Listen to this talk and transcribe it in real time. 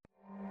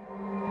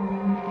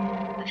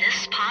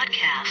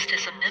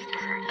is a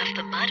member of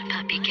the Mud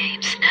Puppy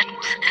Games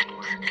Network.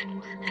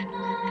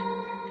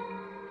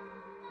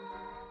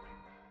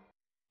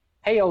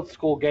 Hey, old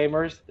school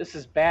gamers, this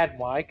is Bad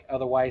Mike,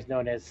 otherwise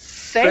known as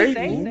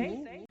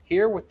Satan,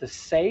 here with the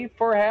Save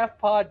for Half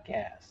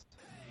podcast.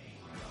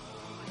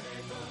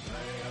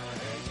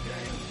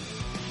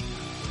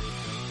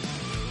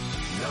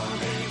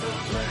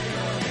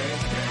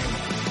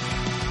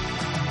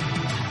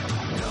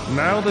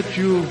 Now that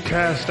you've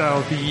cast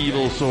out the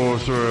evil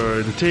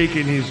sorcerer and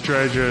taken his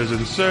treasures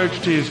and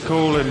searched his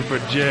colon for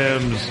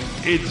gems,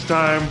 it's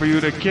time for you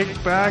to kick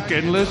back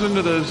and listen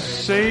to the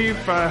Save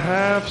for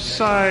Half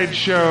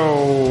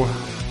sideshow.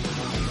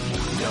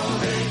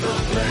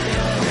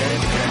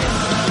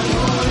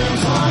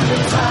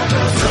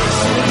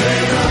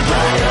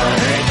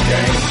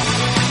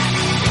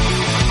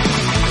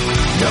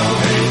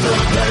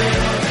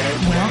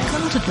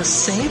 Welcome to the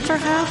Save for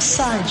Half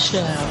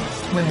sideshow,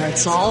 where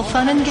it's all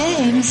fun and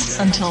games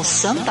until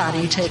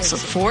somebody takes a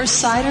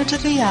four-sider to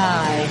the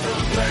eye.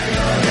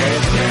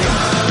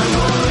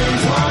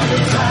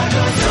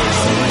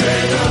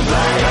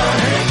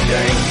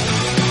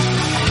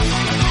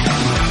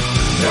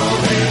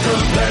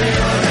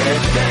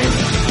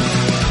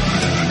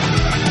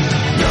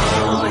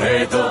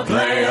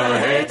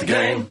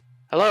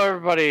 Hello,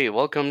 everybody.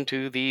 Welcome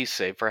to the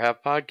Save for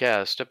Half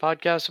podcast, a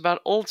podcast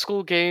about old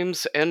school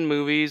games and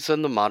movies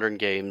and the modern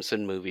games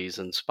and movies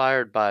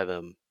inspired by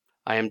them.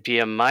 I am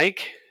DM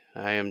Mike.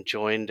 I am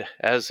joined,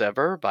 as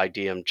ever, by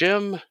DM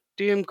Jim,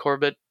 DM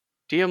Corbett,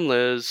 DM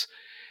Liz,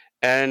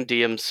 and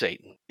DM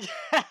Satan.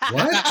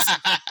 What?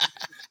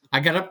 I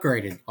got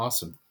upgraded.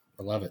 Awesome.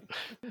 I love it.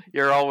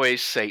 You're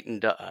always Satan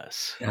to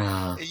us.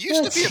 It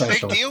used to be a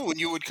big deal when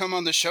you would come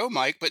on the show,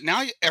 Mike, but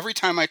now every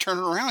time I turn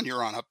around,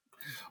 you're on a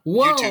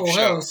YouTube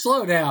show. Whoa,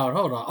 slow down.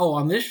 Hold on. Oh,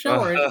 on this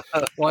show?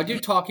 Well, I do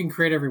Talking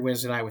Crit every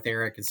Wednesday night with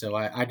Eric, and so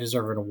I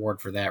deserve an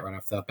award for that right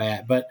off the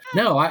bat. But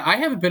no, I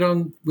haven't been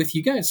on with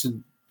you guys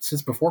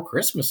since before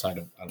Christmas, I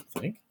don't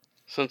think.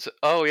 It's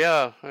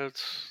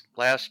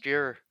last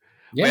year.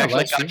 Yeah, we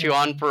actually got you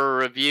on for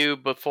a review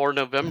before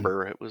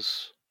November. It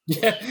was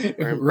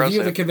review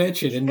of the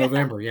convention in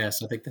November.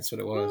 Yes, I think that's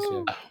what it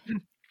was.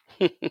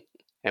 Yeah.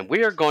 And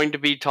we are going to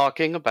be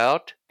talking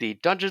about the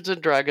Dungeons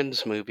 &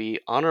 Dragons movie,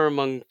 Honor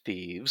Among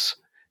Thieves,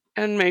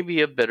 and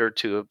maybe a bit or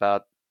two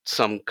about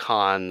some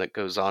con that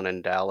goes on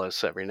in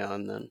Dallas every now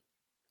and then.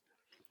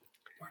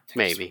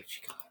 Maybe.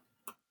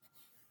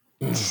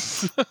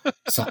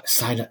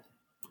 Sign up.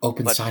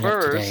 Open but sign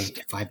first,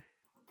 up today.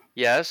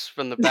 Yes,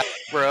 from the back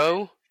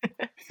row.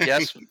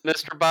 Yes,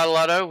 Mr.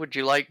 Bottletto, would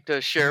you like to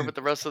share with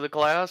the rest of the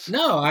class?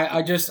 No,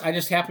 I just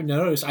happened to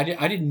notice. I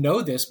didn't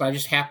know this, but I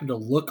just happened to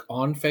look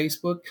on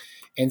Facebook,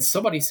 and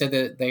somebody said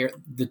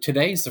that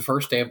today's the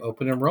first day of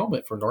open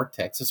enrollment for North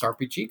Texas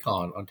RPG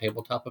Con on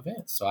tabletop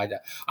events. So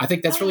I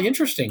think that's really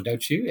interesting,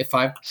 don't you? At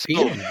 5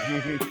 p.m.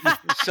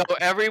 So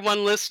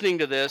everyone listening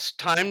to this,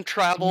 time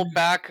travel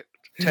back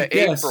to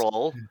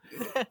April,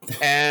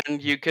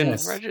 and you can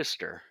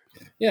register.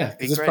 Yeah,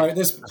 this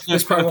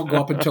probably won't go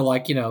up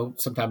until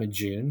sometime in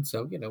June.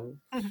 So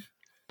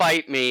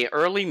bite me,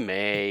 early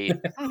May.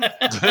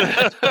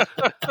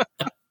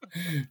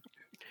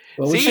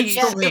 See,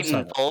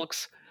 Satan,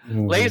 folks.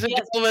 Ladies and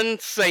gentlemen,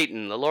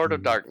 Satan, the Lord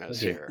of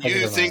Darkness here.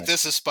 You think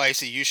this is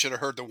spicy? You should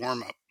have heard the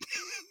warm up.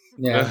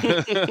 Yeah.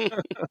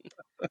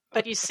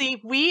 But you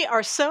see, we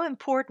are so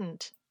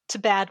important to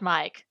Bad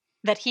Mike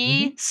that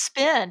he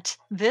spent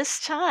this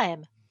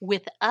time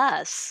with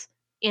us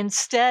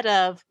instead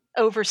of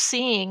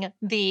overseeing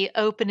the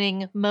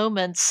opening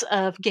moments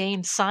of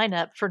game sign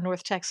up for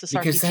North Texas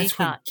because RPG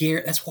Con.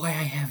 That's why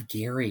I have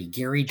Gary.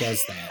 Gary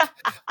does that.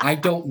 I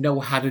don't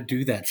know how to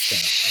do that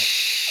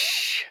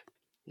stuff.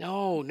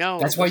 No.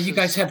 That's why you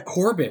guys have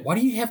Corbett. Why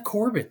do you have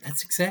Corbett?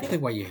 That's exactly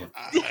why you have.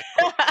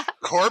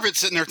 Corbett's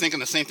sitting there thinking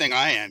the same thing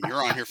I am.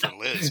 You're on here for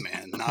Liz,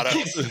 man, not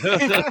us.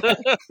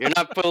 You're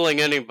not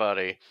fooling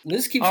anybody.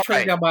 Liz keeps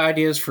turning down my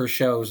ideas for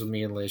shows with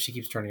me and Liz. She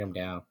keeps turning them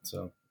down.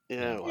 So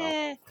yeah,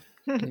 well.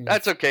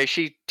 That's okay.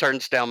 She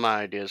turns down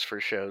my ideas for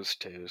shows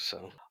too.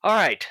 So, all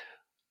right,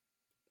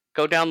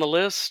 go down the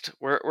list.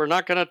 We're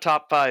not going to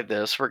top 5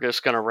 this. We're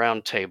just going to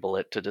round table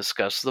it to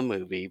discuss the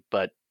movie.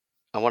 But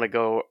I want to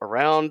go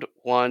around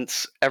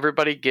once.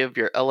 Everybody, give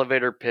your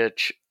elevator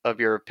pitch of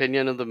your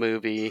opinion of the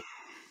movie,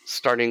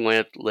 starting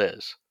with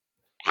Liz.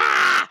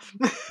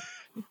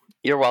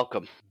 You're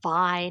welcome.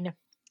 Fine.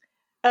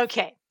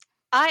 Okay,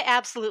 I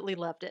absolutely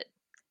loved it.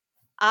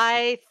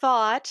 I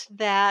thought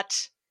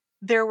that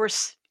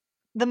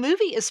the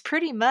movie is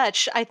pretty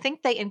much, I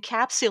think they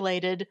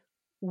encapsulated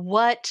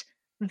what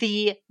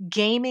the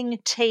gaming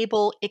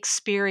table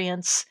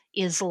experience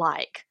is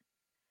like.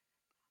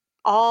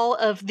 All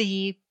of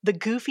the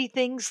goofy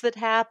things that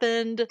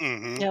happened,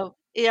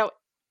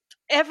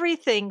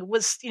 everything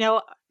was,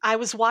 I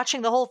was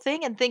watching the whole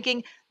thing and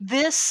thinking,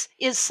 this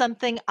is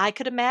something I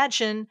could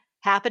imagine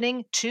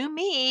happening to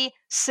me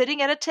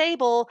sitting at a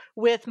table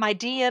with my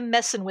DM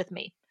messing with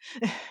me.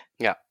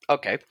 Yeah.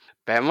 Okay.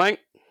 Bam, Mike?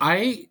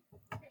 I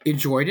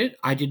enjoyed it.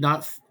 I did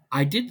not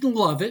I didn't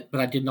love it,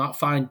 but I did not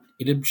find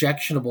it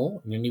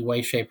objectionable in any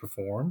way, shape, or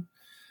form.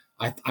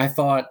 I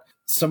thought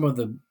some of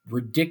the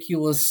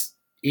ridiculous,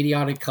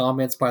 idiotic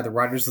comments by the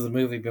writers of the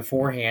movie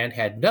beforehand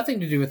had nothing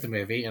to do with the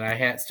movie, and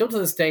I still to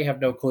this day have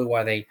no clue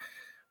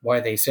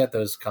why they said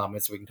those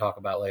comments. We can talk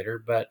about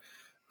later. But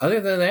other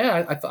than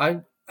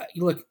that,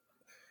 look,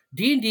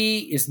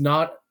 D&D is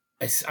not.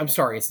 I'm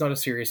sorry, it's not a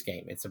serious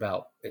game. It's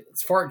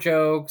fart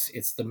jokes.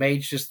 It's the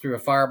mage just threw a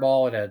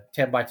fireball in a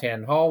 10 by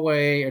 10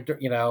 hallway.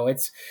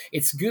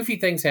 It's goofy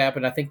things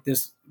happen. I think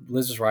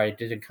Liz is right. It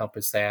did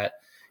encompass that,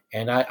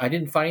 and I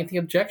didn't find anything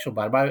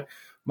objectionable about it.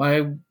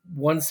 My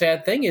one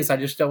sad thing is I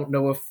just don't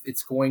know if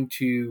it's going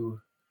to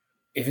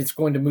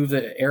move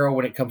the arrow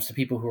when it comes to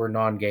people who are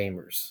non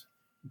gamers.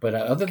 But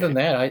other than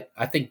that,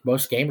 I think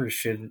most gamers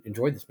should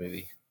enjoy this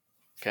movie.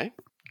 Okay,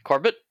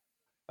 Corbett.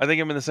 I think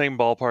I'm in the same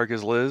ballpark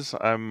as Liz.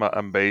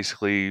 I'm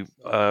basically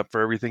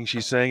for everything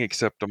she's saying,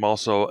 except I'm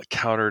also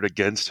countered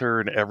against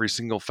her in every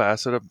single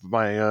facet of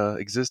my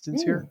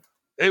existence here.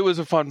 It was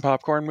a fun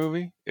popcorn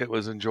movie. It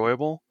was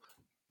enjoyable.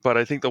 But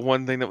I think the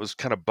one thing that was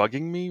kind of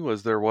bugging me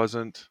was there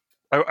wasn't.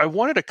 I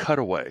wanted a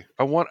cutaway.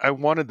 I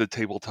wanted the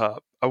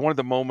tabletop. I wanted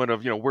the moment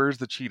of, where's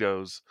the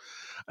Cheetos?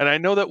 And I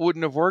know that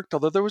wouldn't have worked,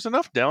 although there was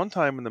enough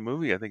downtime in the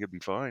movie. I think it'd be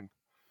fine.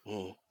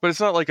 But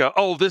it's not like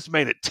this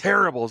made it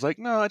terrible. It's like,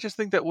 no, I just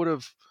think that would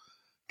have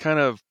kind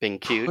of been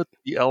cute. Put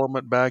the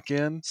element back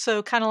in.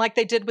 So kind of like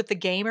they did with the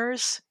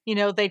gamers,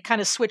 they'd kind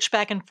of switch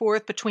back and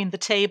forth between the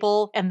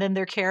table and then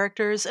their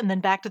characters and then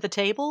back to the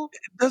table.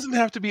 It doesn't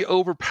have to be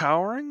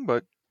overpowering,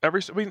 but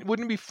wouldn't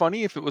it be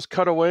funny if it was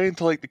cut away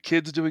into like the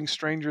kids doing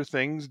Stranger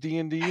Things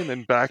D&D and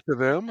then back to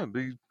them and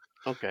be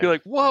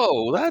like,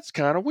 whoa, that's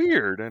kind of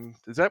weird. And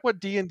is that what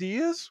D&D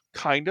is?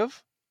 Kind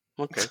of.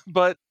 Okay.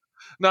 But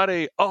not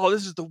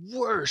this is the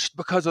worst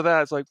because of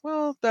that. It's like,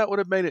 well, that would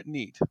have made it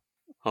neat.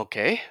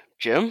 Okay.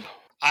 Jim?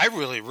 I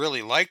really,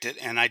 really liked it,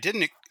 and I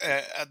didn't.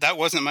 That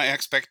wasn't my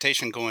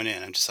expectation going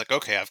in. I'm just like,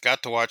 okay, I've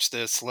got to watch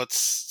this. Let's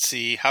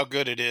see how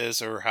good it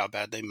is or how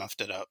bad they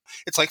muffed it up.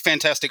 It's like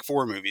Fantastic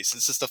Four movies.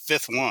 This is the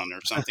fifth one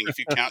or something if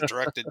you count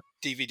directed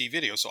DVD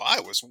video. So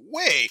I was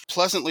way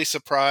pleasantly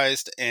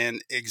surprised,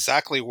 and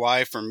exactly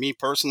why, for me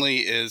personally,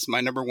 is my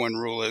number one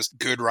rule is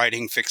good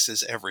writing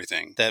fixes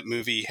everything. That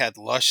movie had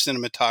lush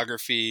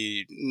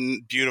cinematography,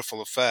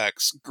 beautiful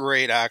effects,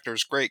 great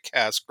actors, great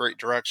cast, great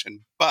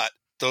direction, but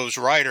those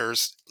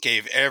writers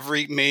gave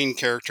every main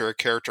character a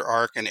character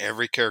arc, and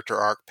every character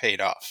arc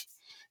paid off.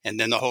 And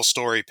then the whole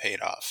story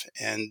paid off.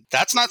 And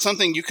that's not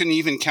something you can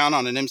even count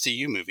on an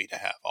MCU movie to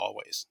have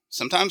always.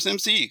 Sometimes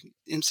the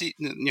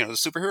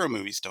superhero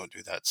movies don't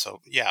do that. So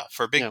yeah,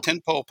 for a big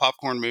tentpole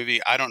popcorn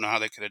movie, I don't know how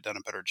they could have done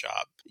a better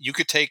job. You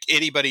could take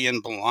anybody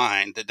in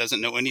blind that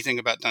doesn't know anything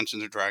about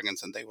Dungeons &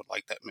 Dragons and they would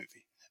like that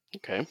movie.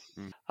 Okay.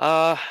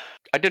 I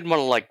didn't want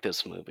to like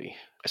this movie,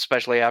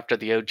 especially after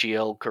the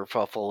OGL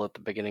kerfuffle at the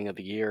beginning of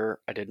the year.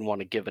 I didn't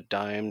want to give a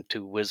dime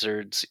to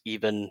Wizards,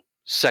 even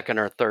second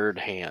or third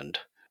hand.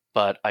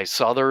 But I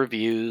saw the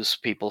reviews,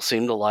 people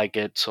seemed to like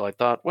it, so I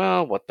thought,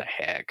 well, what the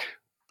heck?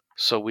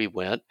 So we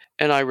went,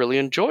 and I really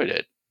enjoyed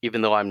it,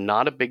 even though I'm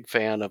not a big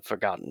fan of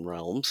Forgotten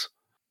Realms.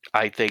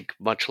 I think,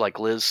 much like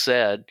Liz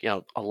said,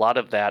 a lot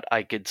of that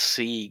I could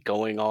see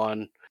going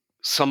on.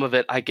 Some of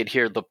it I could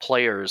hear the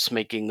players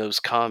making those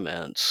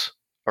comments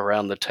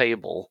around the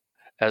table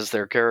as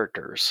their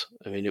characters.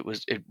 I mean,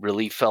 it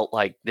really felt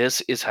like this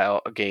is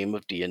how a game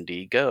of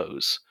D&D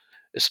goes,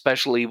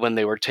 especially when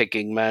they were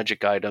taking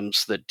magic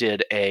items that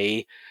did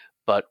A,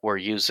 but were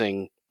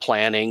using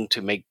planning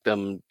to make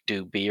them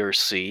do B or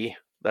C.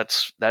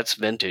 That's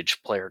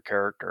vintage player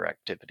character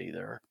activity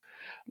there.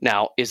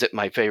 Now, is it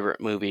my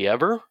favorite movie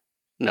ever?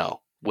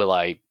 No. Will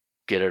I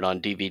get it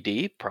on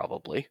DVD?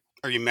 Probably.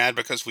 Are you mad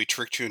because we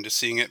tricked you into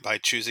seeing it by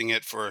choosing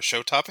it for a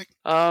show topic?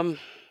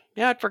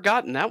 Yeah, I'd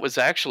forgotten. That was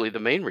actually the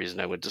main reason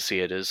I went to see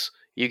it, is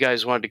you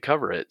guys wanted to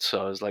cover it.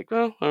 So I was like,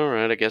 well, all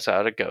right, I guess I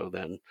ought to go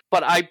then.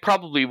 But I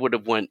probably would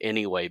have went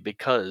anyway,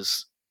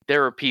 because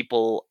there are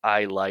people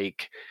I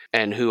like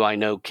and who I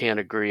know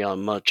can't agree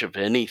on much of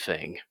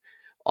anything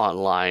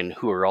online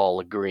who are all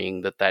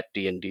agreeing that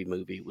D&D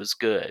movie was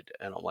good.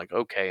 And I'm like,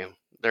 okay,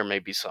 there may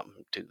be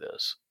something to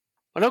this.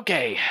 But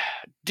okay,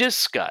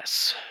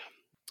 discuss.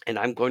 And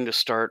I'm going to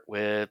start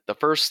with the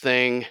first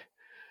thing,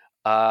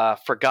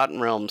 Forgotten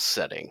Realms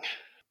setting.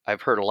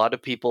 I've heard a lot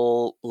of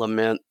people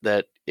lament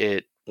that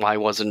why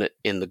wasn't it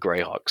in the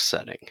Greyhawk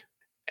setting?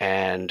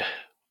 And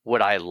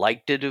would I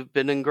liked it to have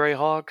been in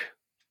Greyhawk?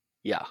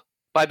 Yeah.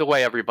 By the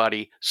way,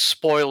 everybody,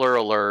 spoiler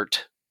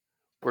alert.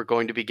 We're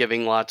going to be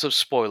giving lots of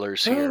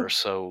spoilers here,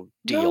 so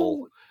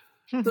deal.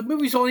 No. The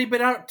movie's only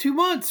been out 2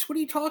 months. What are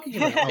you talking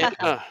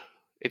about?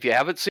 If you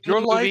haven't seen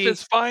your the movie, life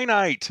is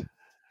finite.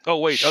 Oh,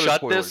 wait.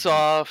 Shut this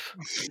off.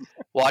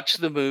 Watch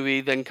the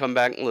movie, then come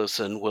back and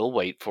listen. We'll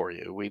wait for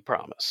you. We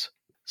promise.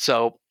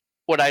 So,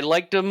 would I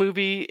like a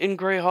movie in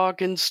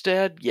Greyhawk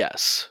instead?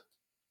 Yes.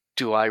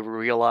 Do I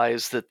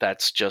realize that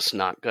that's just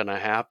not going to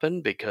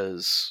happen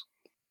because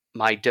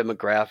my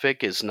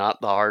demographic is not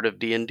the heart of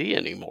D&D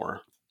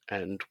anymore?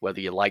 And whether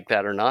you like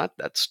that or not,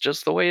 that's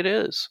just the way it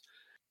is.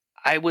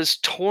 I was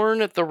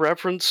torn at the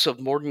reference of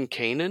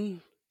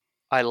Mordenkainen.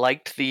 I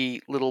liked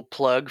the little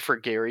plug for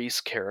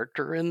Gary's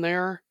character in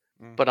there,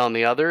 but on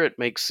the other, it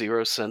makes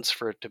zero sense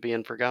for it to be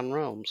in Forgotten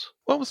Realms.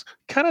 Well, it was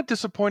kind of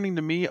disappointing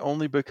to me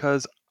only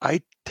because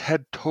I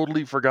had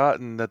totally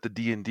forgotten that the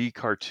D&D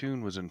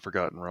cartoon was in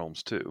Forgotten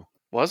Realms too.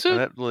 Was it? And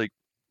that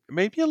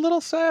made me a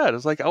little sad.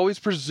 It's like I always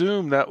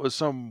presumed that was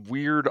some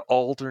weird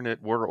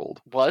alternate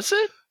world. Was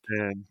it?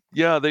 And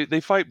yeah,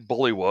 they fight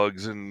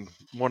bullywugs in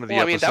one of the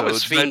episodes. That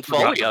was Fiend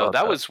Folio.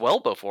 That was well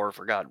before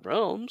Forgotten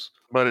Realms.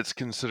 But it's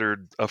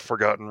considered a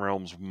Forgotten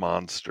Realms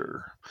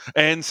monster.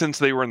 And since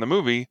they were in the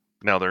movie,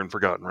 now they're in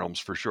Forgotten Realms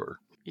for sure.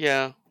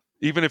 Yeah.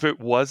 Even if it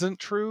wasn't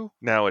true,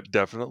 now it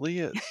definitely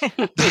is.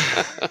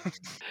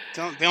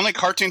 The only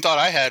cartoon thought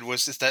I had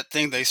was that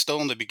thing they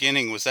stole in the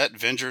beginning. Was that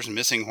Venger's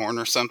missing horn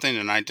or something?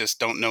 And I just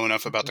don't know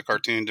enough about the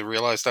cartoon to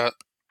realize that.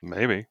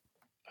 Maybe.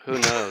 Who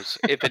knows?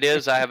 If it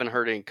is, I haven't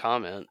heard any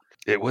comment.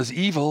 It was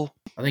evil.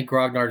 I think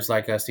grognards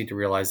like us need to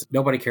realize that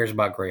nobody cares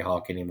about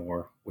Greyhawk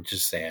anymore, which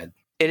is sad.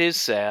 It is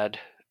sad.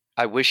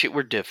 I wish it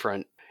were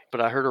different,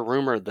 but I heard a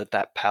rumor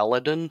that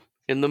paladin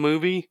in the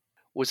movie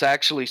was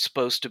actually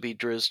supposed to be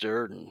Drizzt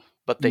Do'Urden,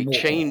 but they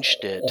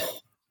changed it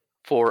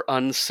for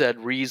unsaid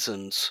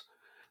reasons.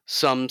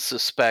 Some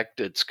suspect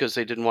it's because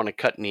they didn't want to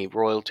cut any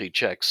royalty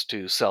checks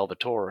to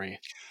Salvatore.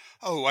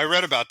 Oh, I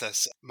read about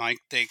this, Mike.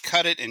 They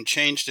cut it and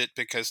changed it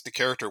because the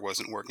character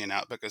wasn't working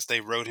out, because they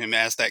wrote him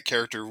as that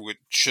character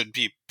should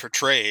be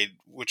portrayed,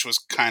 which was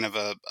kind of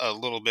a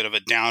little bit of a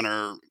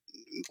downer,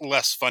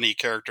 less funny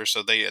character.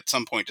 So they at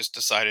some point just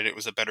decided it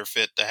was a better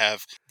fit to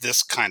have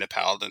this kind of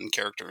paladin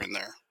character in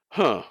there.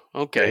 Huh,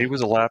 okay. Yeah, he was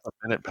a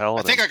laugh-a-minute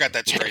paladin. I think I got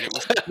that straight.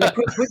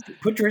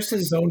 Put Drizzt in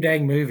his own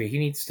dang movie. He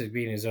needs to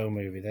be in his own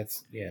movie. I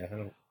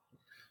don't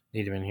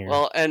need him in here.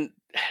 Well, and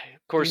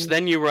of course,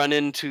 then you run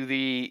into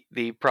the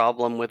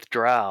problem with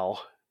Drow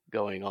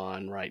going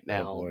on right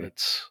now.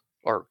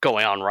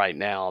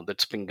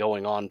 That's been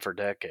going on for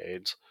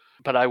decades.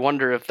 But I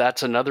wonder if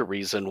that's another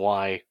reason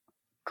why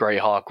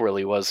Greyhawk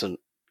really wasn't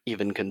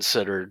even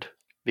considered,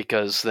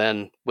 because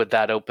then would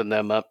that open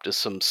them up to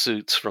some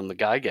suits from the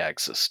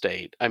Gygax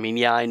estate? I mean,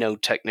 yeah, I know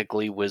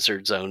technically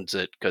Wizards owns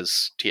it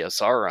because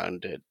TSR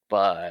owned it,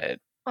 but...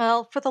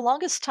 Well, for the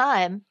longest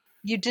time,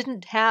 you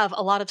didn't have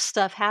a lot of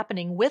stuff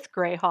happening with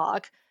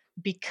Greyhawk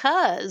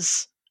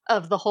because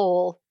of the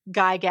whole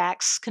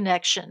Gygax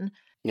connection.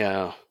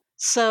 Yeah.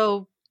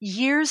 So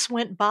years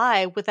went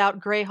by without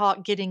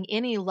Greyhawk getting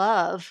any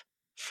love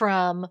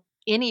from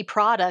any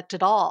product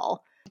at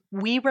all.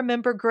 We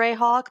remember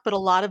Greyhawk, but a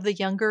lot of the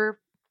younger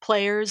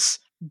players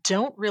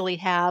don't really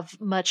have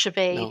much of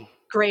a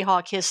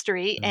Greyhawk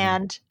history,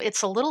 and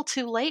it's a little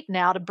too late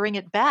now to bring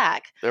it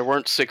back. There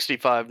weren't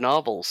 65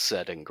 novels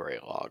set in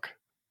Greyhawk.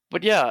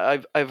 But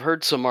yeah, I've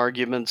heard some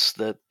arguments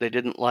that they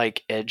didn't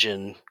like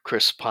edging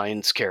Chris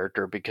Pine's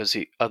character because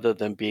other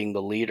than being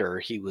the leader,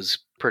 he was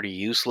pretty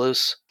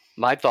useless.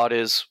 My thought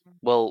is,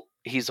 well,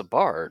 he's a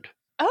bard.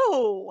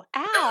 Oh,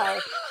 ow.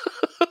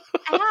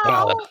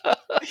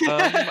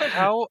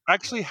 Ow.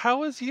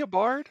 How is he a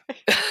bard?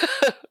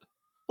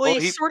 Well,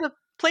 he sort of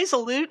plays a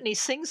lute and he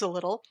sings a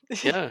little.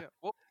 Yeah.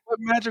 What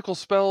magical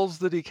spells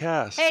did he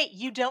cast? Hey,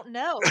 you don't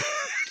know.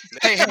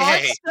 Hey.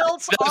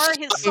 Spells are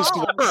his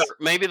songs.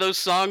 Maybe those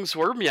songs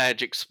were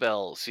magic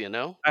spells, you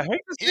know? I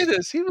hate to say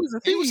this. He was a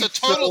thief. He was a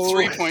total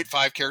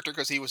 3.5 character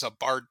because he was a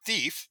bard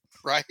thief,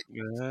 right?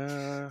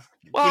 Yeah.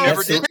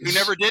 Well, he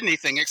never did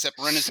anything except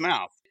run his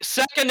mouth.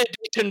 Second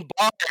edition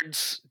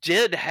bards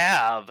did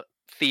have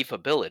thief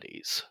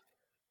abilities,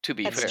 to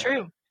be fair. That's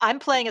true. I'm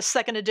playing a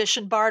second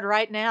edition bard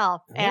right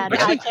now, and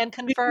I can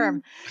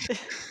confirm.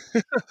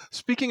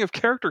 Speaking of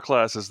character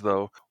classes,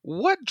 though,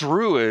 what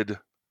druid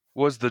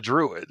was the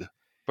druid?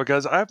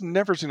 Because I've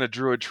never seen a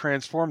druid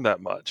transform that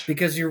much.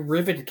 Because you're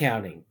rivet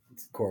counting,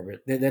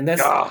 Corbett. Then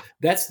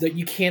that's that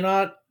you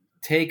cannot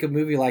take a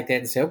movie like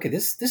that and say, okay,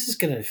 this is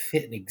going to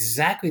fit in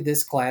exactly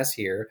this class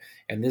here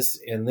and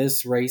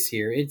this race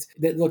here.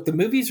 Look, the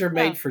movies are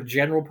made for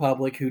general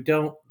public who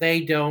don't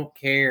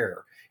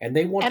care. And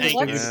they want this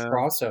movie to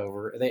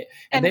crossover. They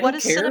what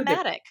is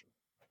cinematic?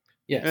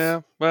 Yes.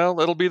 Yeah. Well,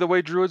 it'll be the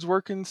way druids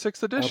work in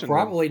 6th edition.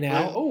 Probably now.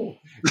 Yeah. Oh,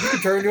 you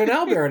can turn into an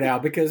owlbear now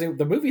because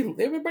the movie.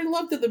 Everybody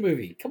loved it. The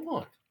movie. Come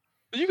on.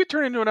 You could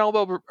turn into an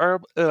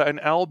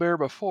owlbear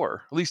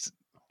before. At least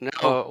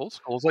old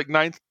school. It's like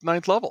ninth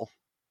level.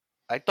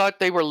 I thought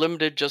they were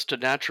limited just to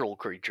natural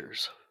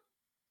creatures.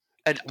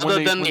 And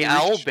other than the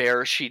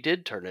owlbear, she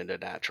did turn into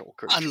natural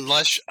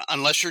creatures.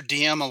 Unless your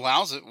DM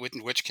allows it,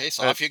 in which case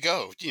off you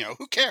go. You know,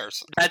 who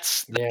cares?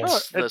 That's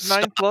at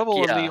ninth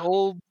level in the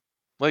old,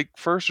 like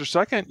first or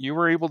second, you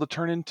were able to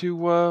turn into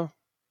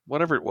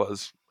whatever it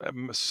was,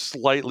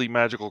 slightly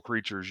magical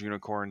creatures,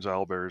 unicorns,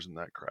 owlbears, and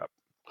that crap.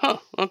 Huh.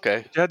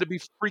 Okay. You had to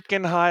be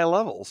freaking high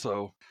level,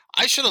 so.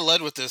 I should have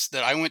led with this,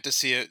 that I went to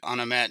see it on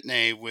a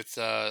matinee with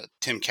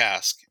Tim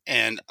Kask,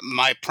 and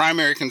my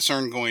primary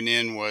concern going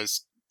in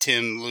was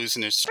Tim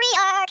losing his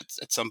sweetheart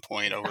at some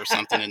point over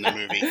something in the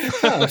movie.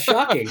 Oh,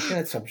 shocking.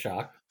 That's some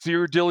shock. So you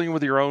were dealing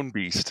with your own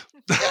beast.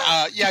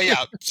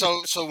 Yeah.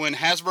 So when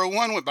Hasbro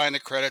 1 went by in the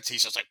credits,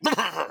 he's just like,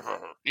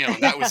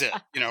 and that was it,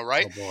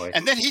 right? Oh boy.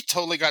 And then he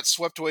totally got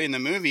swept away in the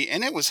movie,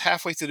 and it was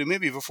halfway through the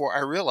movie before I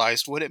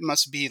realized what it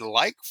must be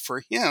like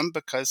for him,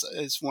 because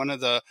as one of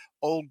the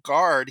old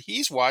guard,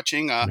 he's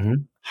watching a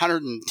Mhm.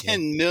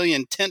 110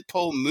 million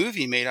tentpole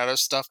movie made out of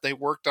stuff they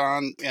worked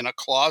on in a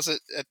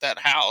closet at that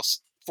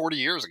house 40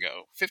 years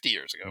ago, 50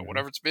 years ago,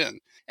 whatever it's been.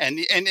 And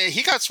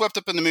he got swept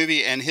up in the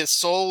movie, and his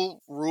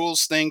sole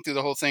rules thing through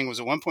the whole thing was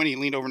at one point he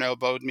leaned over and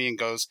elbowed me and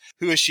goes,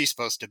 "Who is she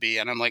supposed to be?"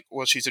 And I'm like,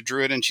 "Well, she's a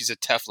druid and she's a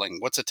Tefling.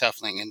 What's a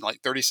Tefling?" And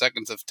like 30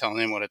 seconds of telling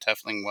him what a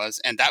Tefling was,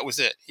 and that was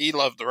it. He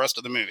loved the rest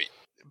of the movie.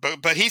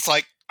 But he's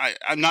like,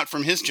 I'm not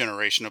from his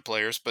generation of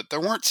players, but there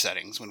weren't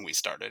settings when we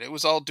started. It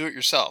was all do it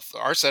yourself.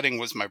 Our setting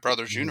was my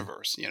brother's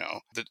universe.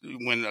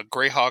 When a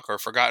Greyhawk or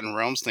Forgotten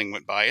Realms thing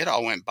went by, it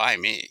all went by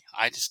me.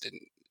 I just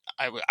didn't.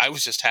 I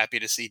was just happy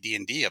to see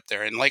D&D up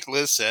there. And like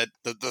Liz said,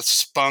 the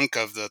spunk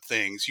of the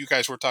things. You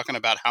guys were talking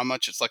about how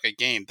much it's like a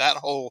game. That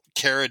whole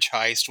carriage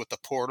heist with the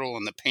portal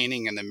and the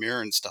painting and the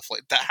mirror and stuff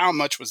like that, how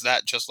much was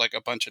that just like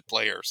a bunch of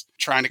players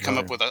trying to come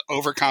up with an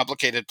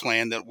overcomplicated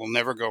plan that will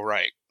never go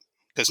right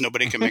because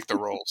nobody can make the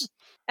rolls?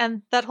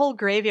 And that whole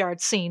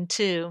graveyard scene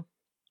too.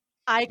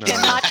 I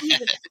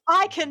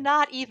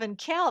cannot even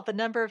count the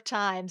number of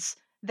times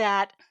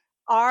that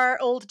our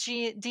old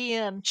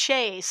DM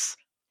Chase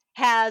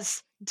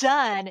has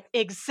done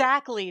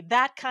exactly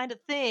that kind of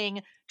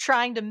thing,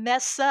 trying to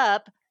mess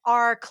up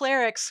our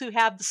clerics who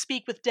have the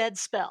speak with dead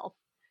spell.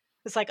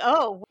 It's like,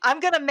 oh, I'm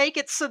going to make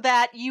it so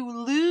that you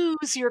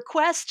lose your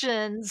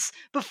questions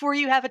before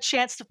you have a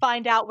chance to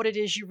find out what it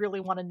is you really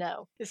want to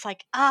know. It's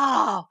like,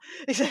 oh.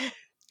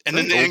 And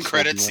then the end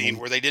credit scene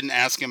where they didn't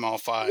ask him all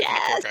five. Yes! And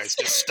the poor guy's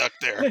just stuck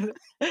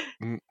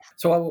there.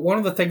 So one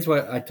of the things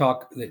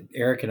that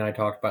Eric and I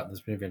talked about in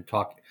this movie, and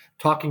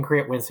Talking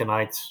Crit Wednesday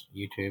nights,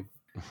 YouTube.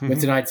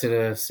 Wednesday nights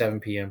at 7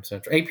 p.m.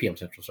 Central, 8 p.m.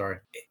 Central, sorry.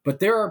 But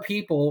there are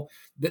people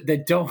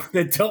that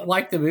don't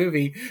like the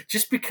movie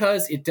just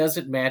because it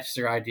doesn't match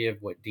their idea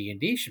of what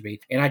D&D should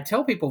be. And I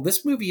tell people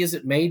this movie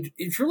isn't made.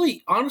 It's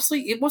really,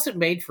 honestly, it wasn't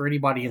made for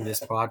anybody in this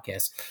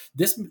podcast.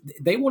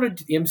 They wanted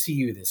to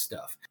MCU this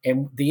stuff,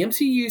 and the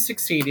MCU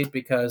succeeded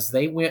because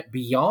they went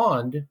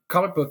beyond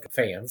comic book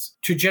fans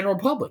to general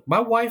public. My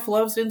wife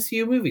loves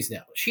MCU movies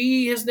now.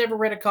 She has never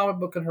read a comic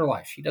book in her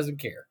life. She doesn't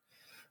care.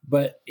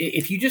 But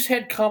if you just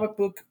had comic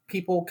book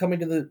people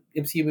coming to the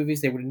MCU movies,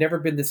 they would have never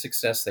been the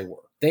success they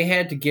were. They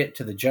had to get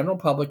to the general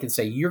public and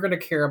say, you're going to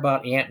care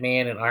about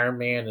Ant-Man and Iron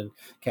Man and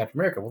Captain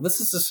America. Well,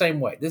 this is the same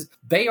way.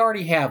 They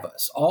already have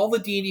us. All the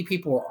D&D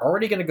people are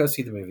already going to go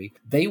see the movie.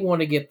 They want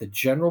to get the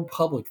general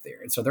public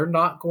there. And so they're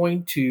not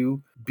going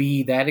to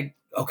be that,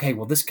 okay,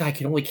 well, this guy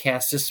can only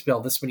cast this spell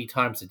this many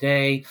times a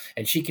day,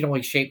 and she can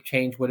only shape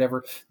change,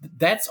 whatever.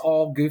 That's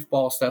all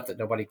goofball stuff that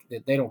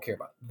they don't care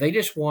about. They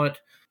just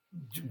want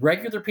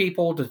regular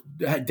people to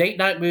date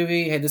night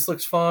movie. Hey, this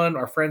looks fun.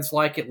 Our friends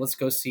like it. Let's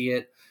go see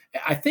it.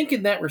 I think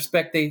in that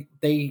respect,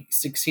 they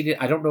succeeded.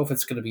 I don't know if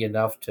it's going to be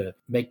enough to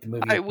make the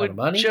movie a ton of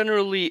money. I would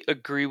generally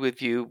agree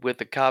with you with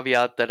the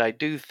caveat that I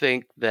do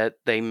think that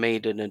they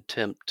made an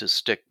attempt to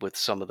stick with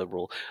some of the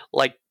rule.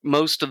 Like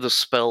most of the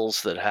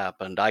spells that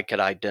happened, I could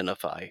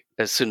identify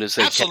as soon as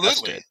they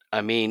cast it.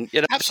 I mean,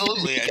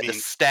 absolutely. Get a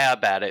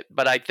stab at it.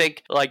 But I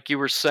think, like you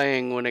were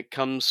saying, when it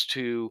comes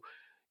to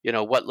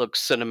what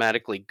looks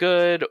cinematically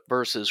good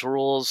versus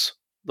rules,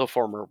 the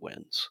former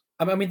wins.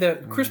 I mean,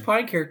 the Chris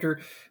Pine character,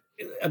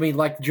 I mean,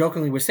 like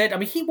jokingly was said, I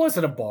mean, he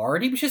wasn't a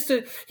bard. He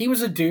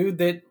was a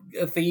dude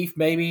a thief,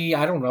 maybe,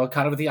 I don't know,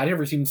 kind of a thief. I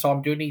never even saw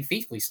him do any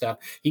thiefly stuff.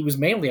 He was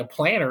mainly a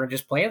planner and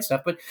just planned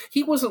stuff, but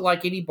he wasn't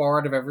like any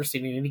bard I've ever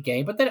seen in any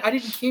game. But then I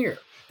didn't care.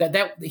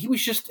 That he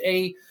was just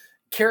a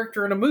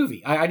character in a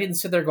movie. I didn't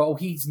sit there and go, oh,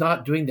 he's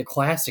not doing the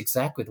class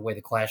exactly the way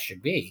the class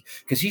should be,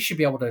 because he should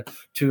be able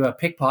to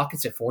pick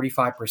pockets at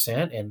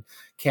 45% and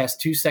cast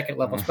 2 second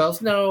level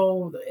spells.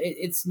 No,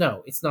 it's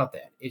not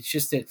that. It's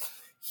just that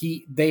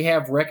they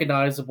have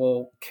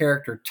recognizable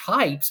character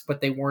types,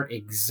 but they weren't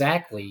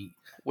exactly.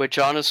 Which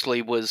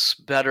honestly was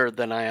better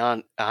than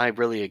I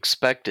really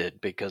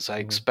expected, because I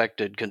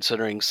expected,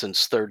 considering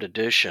since 3rd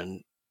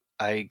edition,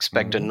 I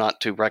expected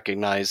not to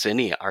recognize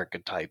any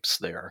archetypes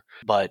there,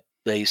 but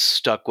they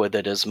stuck with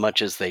it as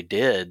much as they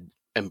did.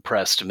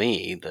 Impressed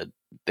me that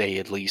they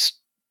at least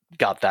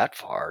got that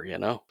far,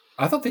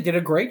 I thought they did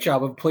a great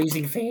job of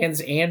pleasing fans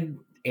and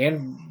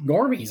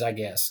normies, I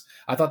guess.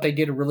 I thought they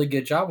did a really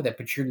good job with that,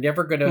 but you're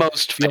never going to...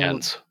 Most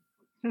fans.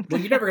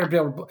 Well, you're never going to be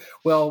able to...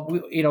 Well,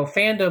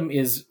 fandom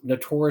is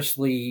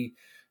notoriously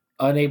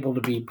unable to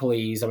be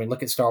pleased. I mean,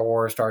 look at Star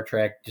Wars, Star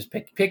Trek. Just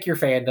pick your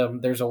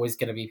fandom. There's always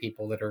going to be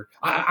people that are...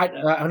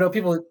 I know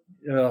people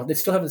that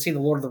still haven't seen the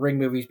Lord of the Ring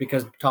movies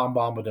because Tom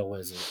Bombadil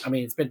isn't. I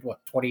mean, it's been,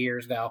 20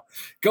 years now?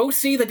 Go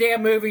see the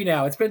damn movie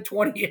now. It's been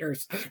 20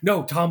 years.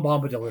 No, Tom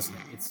Bombadil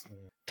isn't.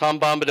 Tom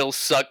Bombadil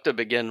sucked to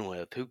begin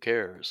with. Who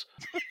cares?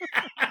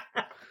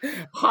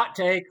 Hot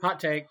take.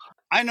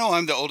 I know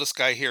I'm the oldest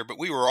guy here, but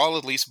we were all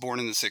at least born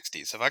in the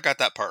 60s. Have I got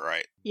that part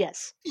right?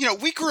 Yes.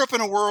 We grew up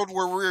in a world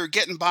where we were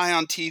getting by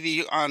on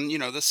TV on, the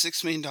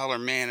 $6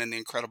 Million Man and the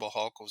Incredible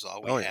Hulk was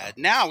all we had.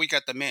 Now we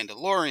got the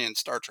Mandalorian,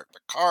 Star Trek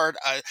Picard,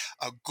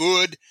 a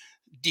good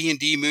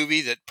D&D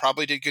movie that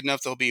probably did good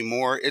enough. There'll be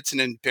more. It's an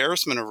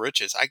embarrassment of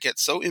riches. I get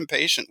so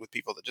impatient with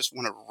people that just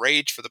want to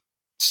rage for the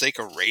sake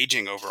of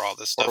raging over all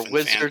this stuff. Or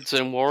Wizards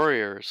and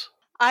Warriors.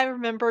 I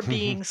remember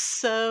being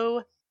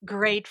so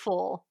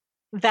grateful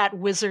that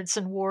Wizards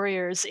and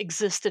Warriors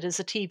existed as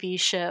a TV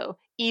show.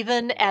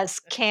 Even as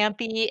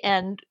campy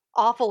and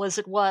awful as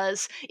it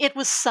was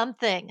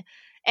something.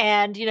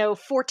 And,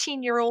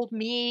 14-year-old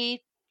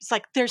me, it's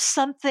like, there's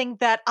something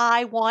that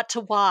I want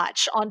to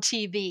watch on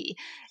TV,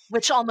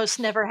 which almost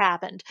never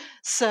happened.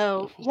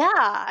 So, yeah,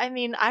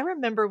 I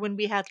remember when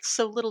we had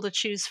so little to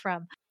choose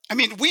from.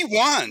 We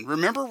won.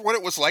 Remember what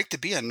it was like to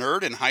be a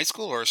nerd in high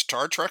school or a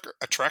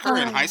trekker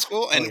in high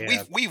school? And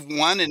we've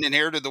won and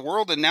inherited the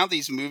world. And now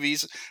these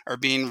movies are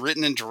being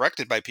written and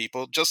directed by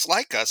people just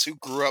like us who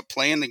grew up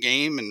playing the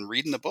game and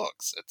reading the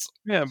books.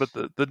 But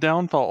the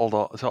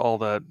downfall to all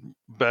that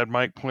Bad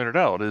Mike pointed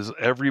out is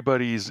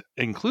everybody's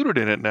included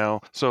in it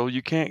now. So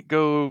you can't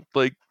go,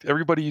 like,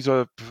 everybody's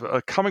a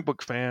comic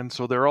book fan,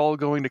 so they're all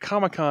going to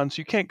Comic-Con.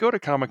 So you can't go to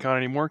Comic-Con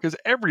anymore because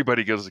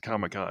everybody goes to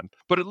Comic-Con.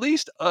 But at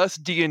least us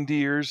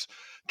D&Ders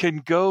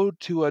can go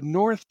to a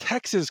North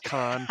Texas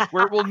con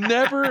where it will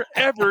never,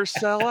 ever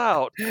sell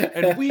out.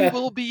 And we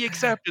will be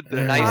accepted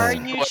there. Are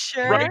you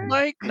sure? Right,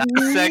 Mike? Nice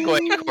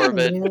segue,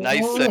 Corbett.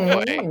 Nice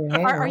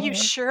segue. Are you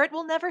sure it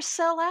will never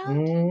sell out?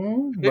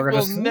 It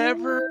will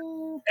never,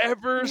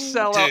 ever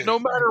sell out, no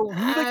matter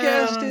who the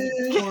guest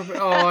is.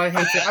 I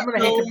hate to. I'm going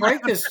to hate to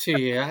break this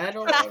to you. I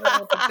don't know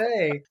what to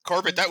say.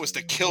 Corbett, that was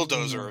the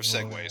killdozer of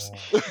segues.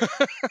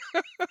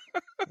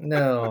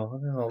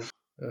 No.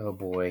 Oh,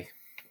 boy.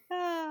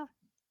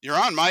 You're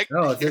on, Mike.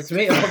 Oh, it's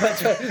me. Oh,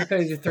 that's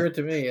right. You threw it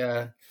to me.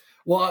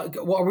 Well,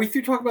 are we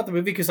through talking about the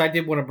movie? Because I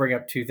did want to bring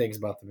up two things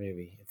about the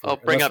movie.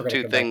 Bring up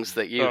two things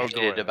that you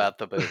hated about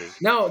the movie.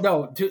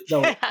 No.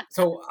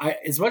 So,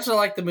 as much as I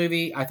liked the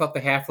movie, I thought the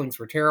halflings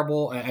were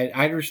terrible. I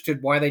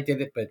understood why they did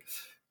it, but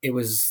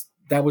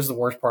that was the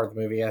worst part of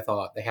the movie. I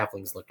thought the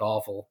halflings looked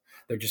awful.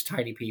 They're just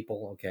tiny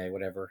people. Okay,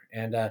 whatever.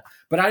 And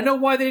but I know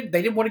why they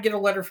didn't want to get a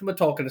letter from the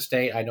Tolkien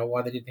estate. I know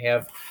why they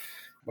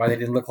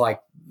didn't look like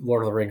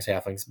Lord of the Rings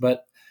halflings.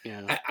 But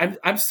yeah.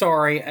 I'm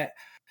sorry.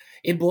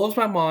 It blows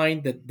my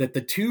mind that the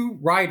two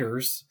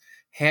writers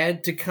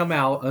had to come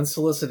out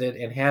unsolicited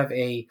and have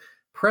a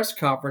press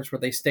conference where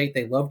they state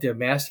they love to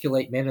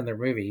emasculate men in their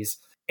movies.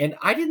 And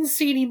I didn't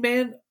see any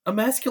man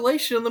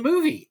emasculation in the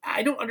movie.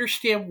 I don't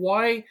understand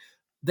why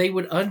they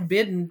would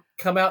unbidden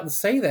come out and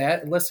say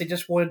that unless they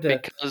just wanted to.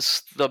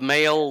 Because the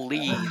male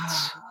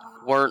leads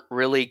weren't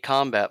really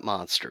combat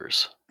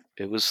monsters.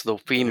 It was the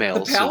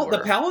females.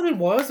 The paladin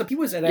was. He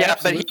was an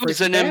but he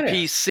was an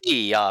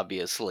NPC,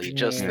 obviously,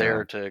 just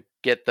there to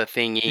get the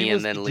thingy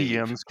and then leave.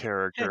 DM's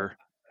character.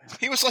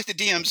 He was like the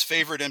DM's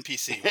favorite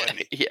NPC,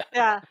 wasn't he?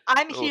 Yeah.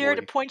 I'm here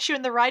to point you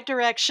in the right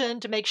direction,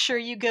 to make sure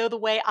you go the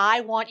way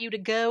I want you to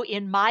go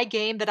in my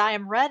game that I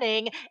am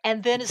running.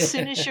 And then as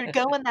soon as you're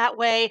going that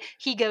way,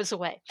 he goes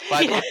away.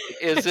 By the way,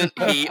 isn't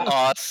he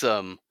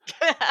awesome?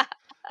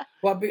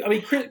 Well,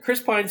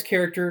 Chris Pine's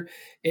character,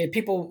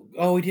 people,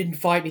 he didn't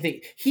fight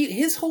anything.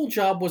 His whole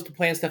job was to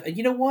plan stuff. And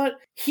you know what?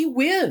 He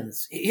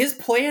wins. His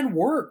plan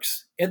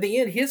works. In the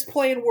end, his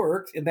plan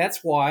worked. And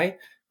that's why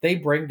they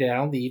bring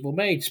down the evil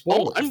mage.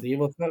 Spoilers.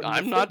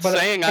 I'm not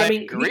saying I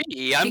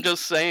agree. I'm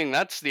just saying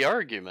that's the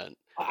argument.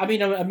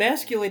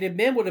 Emasculated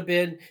men would have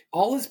been,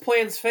 all his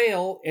plans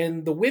fail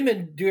and the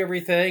women do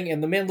everything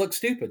and the men look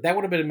stupid. That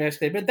would have been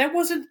emasculated. But that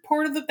wasn't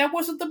that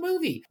wasn't the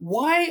movie.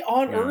 Why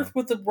on earth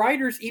would the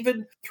writers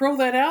even throw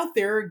that out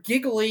there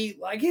giggly,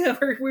 like,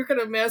 we're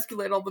going to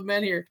emasculate all the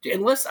men here?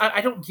 Unless,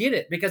 I don't get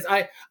it. Because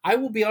I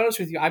will be honest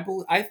with you,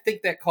 I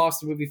think that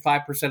cost the movie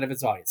 5% of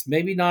its audience.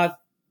 Maybe not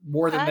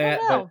more than that,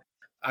 but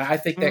I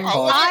think that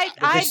cost.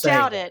 I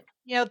doubt it.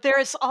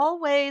 There's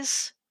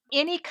always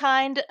any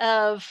kind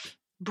of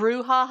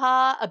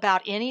brouhaha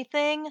about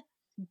anything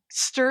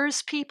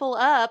stirs people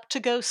up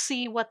to go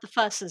see what the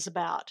fuss is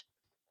about.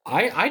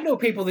 I know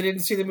people that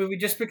didn't see the movie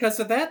just because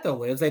of that, though,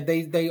 Liz.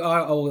 They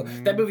are,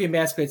 that movie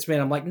emasculates men.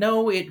 I'm like,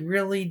 no, it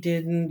really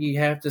didn't. You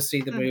have to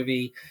see the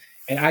movie.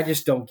 And I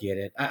just don't get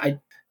it. I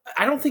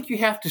don't think you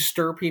have to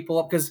stir people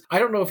up, because I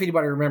don't know if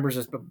anybody remembers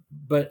this,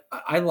 but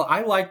I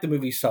like the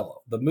movie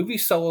Solo. The movie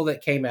Solo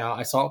that came out,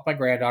 I saw it with my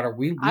granddaughter.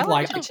 We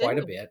liked it quite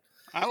a bit.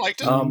 I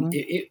liked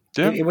it.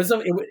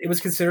 It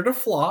was considered a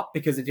flop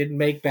because it didn't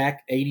make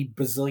back $80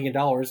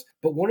 bazillion.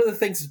 But one of the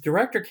things the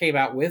director came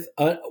out with,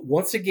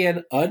 once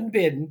again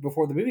unbidden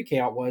before the movie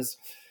came out, was,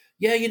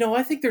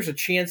 I think there's a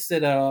chance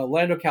that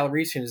Lando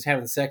Calrissian is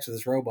having sex with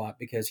this robot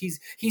because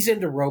he's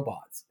into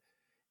robots.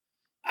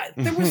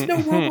 There was no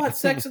robot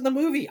sex in the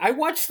movie. I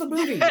watched the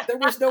movie. There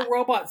was no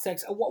robot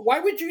sex. Why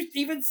would you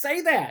even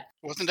say that?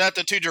 Wasn't that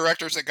the 2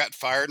 directors that got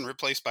fired and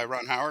replaced by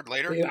Ron Howard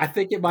later? I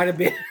think it might have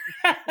been.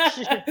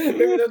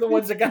 Maybe they're the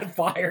ones that got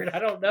fired. I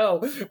don't know.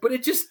 But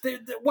it just,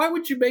 why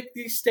would you make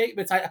these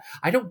statements?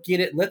 I don't get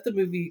it. Let the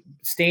movie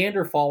stand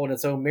or fall on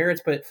its own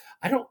merits, but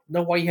I don't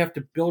know why you have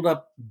to build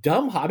up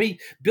dumb hype. I mean,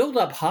 build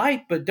up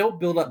hype, but don't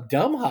build up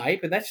dumb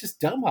hype. And that's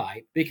just dumb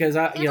hype because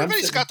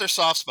everybody's got their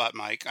soft spot,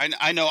 Mike.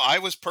 I know I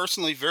was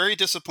personally very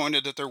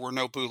disappointed that there were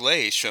no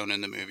boulets shown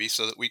in the movie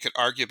so that we could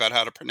argue about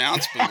how to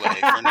pronounce boulet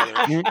for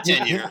another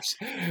 10 years.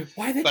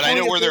 But I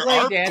know where there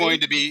are going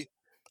to be.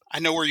 I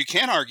know where you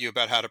can argue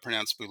about how to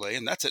pronounce boulet,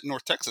 and that's at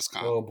North Texas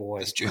Con. Oh boy!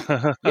 This June.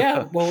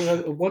 Yeah.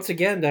 Well, once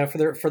again, for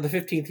the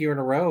 15th year in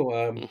a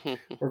row,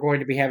 we're going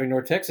to be having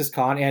North Texas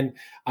Con, and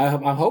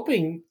I'm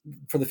hoping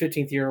for the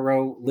 15th year in a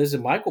row, Liz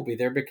and Mike will be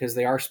there because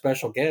they are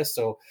special guests.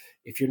 So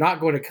if you're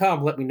not going to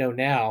come, let me know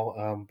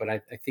now. But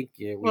I think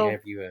we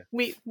have you.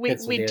 We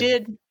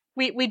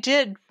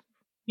did,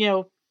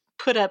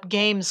 put up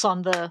games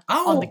on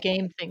the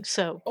game thing.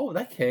 So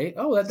that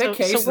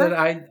case, then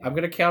I'm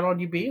going to count on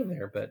you being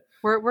there. But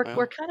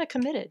we're kind of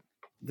committed.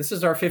 This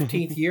is our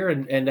 15th year,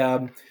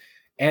 and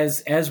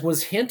as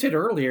was hinted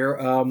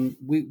earlier,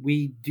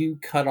 we do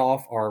cut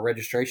off our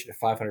registration at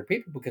 500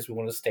 people because we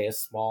want to stay a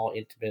small,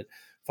 intimate,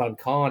 fun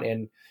con.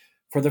 And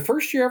for the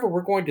first year ever,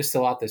 we're going to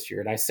sell out this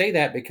year. And I say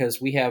that because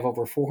we have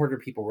over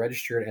 400 people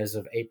registered as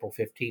of April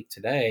 15th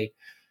today,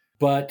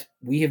 but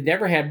we have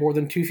never had more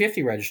than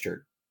 250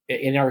 registered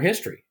in our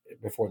history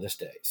before this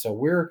day. So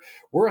we're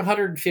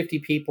 150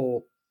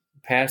 people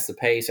past the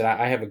pace, and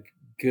I have a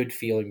good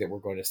feeling that we're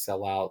going to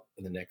sell out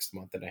in the next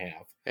month and a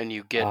half. And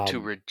you get to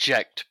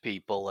reject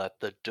people at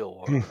the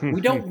door.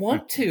 We don't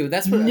want to.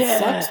 That's what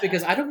sucks,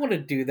 because I don't want to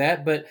do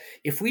that. But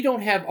if we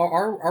don't have,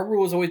 our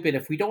rule has always been,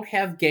 if we don't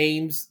have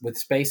games with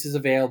spaces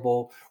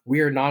available,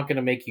 we are not going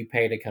to make you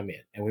pay to come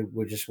in, and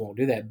we just won't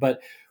do that. But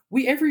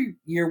every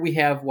year we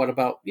have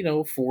about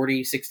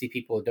 40, 60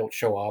 people that don't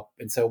show up.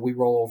 And so we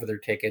roll over their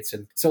tickets.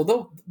 And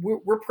so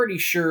we're pretty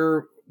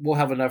sure we'll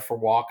have enough for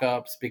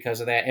walk-ups because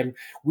of that. And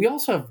we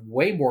also have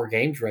way more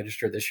games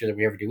registered this year than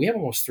we ever do. We have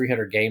almost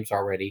 300 games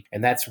already,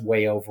 and that's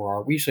way over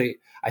our,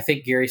 I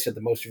think Gary said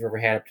the most we've ever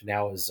had up to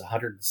now is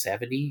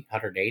 170,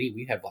 180.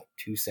 We have like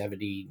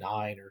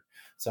 279 or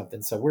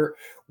something. So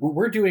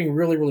we're doing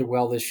really, really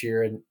well this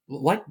year. And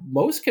like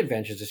most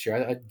conventions this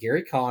year,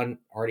 Gary Con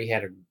already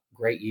had a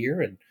great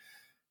year,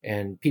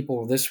 and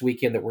people this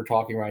weekend that we're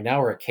talking right now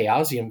are at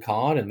Chaosium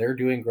Con, and they're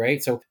doing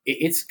great. So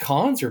it's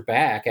cons are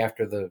back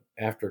after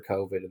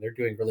COVID, and they're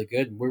doing really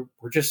good. And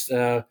we're just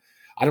I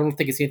don't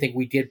think it's anything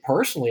we did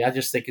personally. I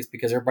just think it's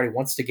because everybody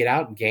wants to get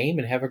out and game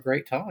and have a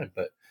great time.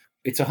 But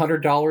it's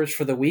 $100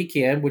 for the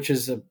weekend, which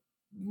is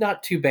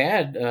not too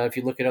bad if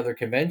you look at other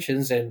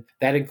conventions, and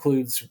that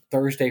includes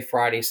Thursday,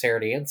 Friday,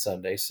 Saturday, and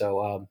Sunday.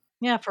 So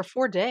for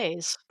 4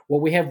 days. Well,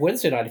 we have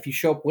Wednesday night. If you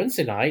show up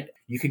Wednesday night,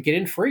 you can get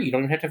in free. You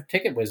don't even have to have a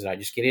ticket Wednesday night.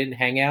 Just get in,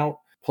 hang out,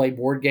 play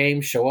board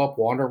games, show up,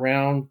 wander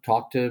around,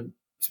 talk to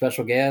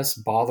special guests,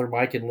 bother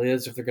Mike and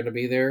Liz if they're going to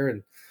be there.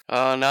 And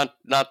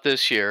not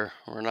this year.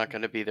 We're not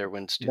going to be there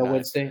Wednesday night. No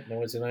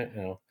Wednesday night?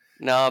 No.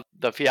 No,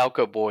 the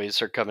Fialco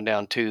boys are coming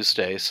down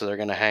Tuesday, so they're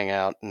going to hang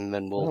out, and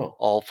then we'll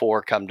all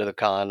four come to the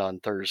con on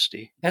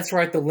Thursday. That's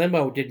right. The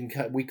limo didn't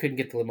cut. We couldn't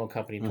get the limo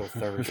company until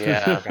Thursday.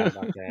 Yeah. I forgot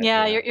about that.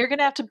 Yeah, you're going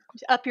to have to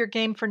up your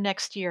game for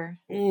next year.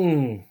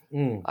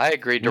 I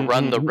agreed to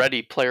run the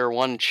Ready Player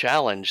One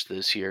challenge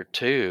this year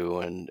too,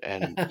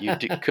 and you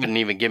couldn't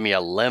even give me a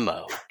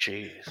limo.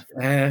 Jeez.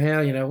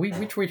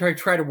 We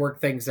try to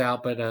work things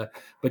out, but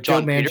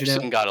John Joe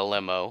Peterson got a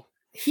limo.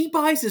 He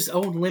buys his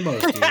own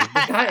limos, dude.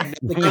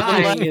 The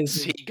guy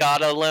is. He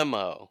got a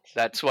limo.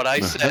 That's what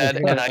I said,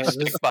 and I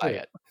stick by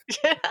it.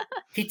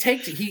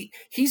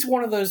 He's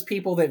one of those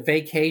people that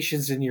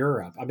vacations in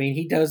Europe. I mean,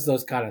 he does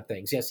those kind of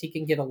things. Yes, he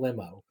can get a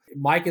limo.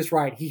 Mike is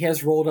right. He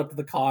has rolled up to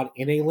the con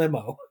in a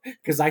limo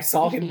because I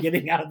saw him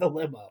getting out of the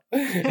limo.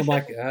 I'm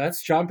like,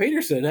 that's John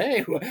Peterson.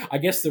 Hey, I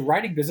guess the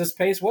writing business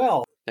pays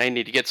well. I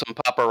need to get some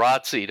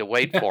paparazzi to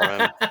wait for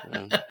him.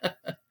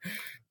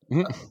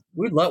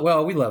 We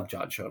love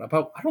John showing up.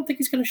 I don't think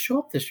he's going to show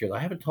up this year. I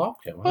haven't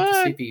talked to him. I'll have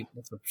to see if he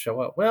wants to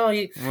show up. Well,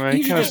 he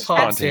just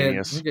pops in.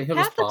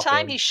 Half the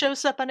time he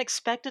shows up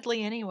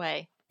unexpectedly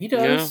anyway. He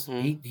does.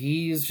 Yeah.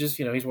 He's just,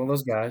 he's one of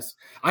those guys.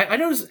 I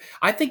notice.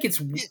 I think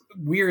it's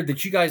weird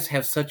that you guys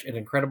have such an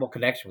incredible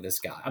connection with this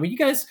guy. I mean, you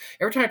guys,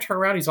 every time I turn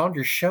around, he's on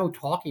your show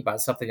talking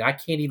about something. I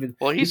can't even.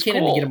 Well, we can't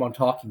even get him on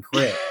Talking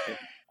Crit.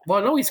 Well,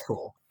 I know he's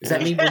cool. Does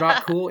that mean we're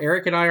not cool?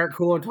 Eric and I aren't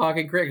cool on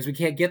Talking Crit because we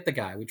can't get the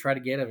guy. We try to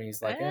get him, and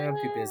he's like, I'm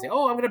too busy.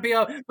 Oh, I'm going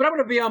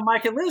to be on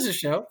Mike and Liz's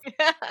show.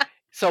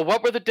 So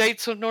what were the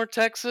dates of North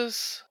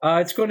Texas?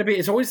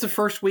 It's always the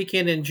first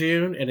weekend in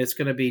June, and it's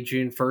going to be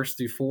June 1st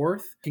through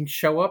 4th. You can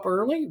show up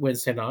early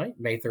Wednesday night,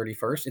 May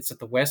 31st. It's at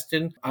the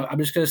Westin. I'm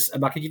not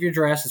going to give you an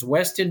address. It's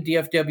Westin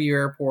DFW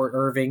Airport,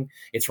 Irving.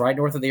 It's right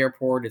north of the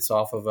airport. It's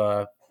off of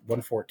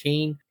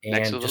 114. And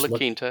next to the La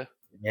Quinta.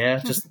 Yeah,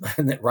 just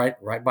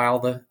right by all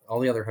the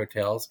other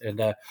hotels. And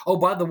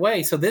by the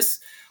way, so this,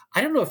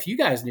 I don't know if you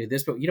guys knew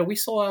this, but we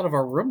sold out of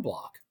our room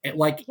block. And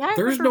Yeah, I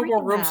there's remember no more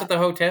reading rooms that. at the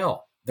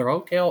hotel. Their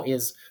hotel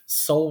is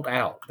sold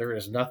out. There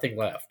is nothing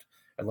left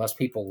unless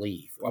people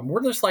leave.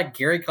 We're just like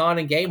Gary Con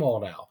and Game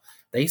Hall now.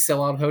 They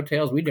sell out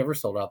hotels. We never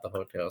sold out the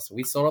hotel. So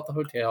we sold out the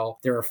hotel.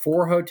 There are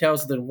 4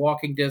 hotels within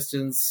walking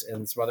distance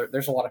and some other,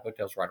 there's a lot of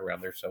hotels right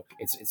around there. So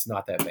it's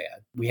not that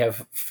bad. We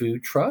have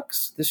food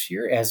trucks this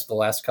year, as the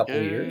last couple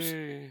of years.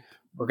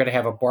 We're going to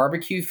have a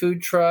barbecue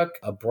food truck,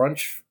 a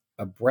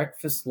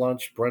breakfast,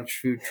 lunch, brunch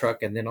food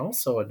truck, and then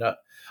also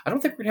I don't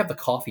think we're going to have the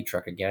coffee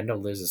truck again. I know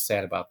Liz is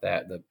sad about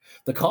that.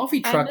 The coffee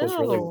truck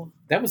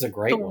was a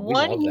great the one. We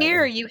loved that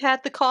year one. you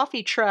had the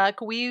coffee truck,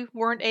 we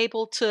weren't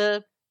able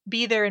to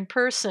be there in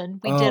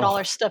person. We did all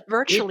our stuff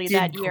virtually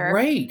that year.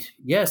 Great.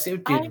 Yes,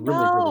 it did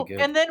really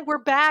good. And then we're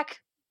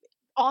back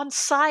on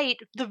site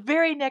the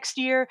very next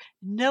year.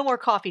 No more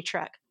coffee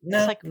truck.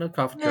 No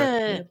coffee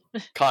truck.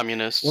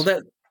 Communists.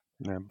 Well,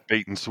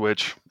 bait and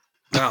switch.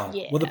 Wow.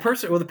 Yeah. Well, the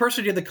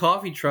person who did the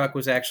coffee truck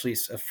was actually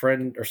a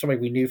friend or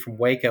somebody we knew from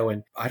Waco,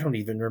 and I don't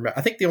even remember.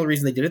 I think the only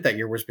reason they did it that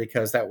year was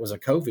because that was a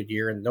COVID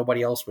year and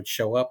nobody else would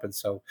show up, and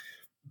so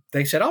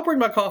they said, "I'll bring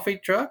my coffee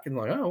truck," and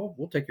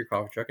we'll take your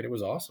coffee truck, and it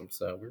was awesome.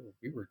 So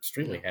we were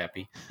extremely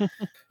happy.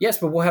 Yes,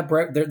 but we'll have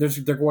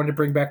they're going to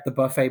bring back the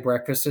buffet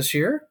breakfast this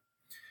year,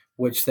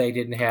 which they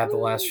didn't have the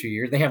last few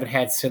years. They haven't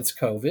had since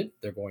COVID.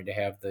 They're going to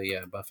have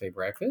the buffet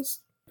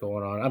breakfast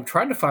going on. I'm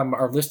trying to find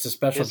our list of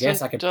special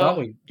guests. I could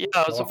probably. Yeah,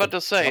 I was about to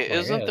say,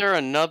 isn't there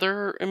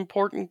another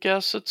important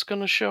guest that's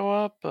going to show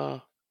up?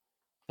 A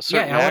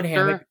certain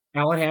actor?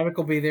 Alan Hammock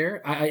will be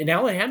there. And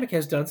Alan Hammock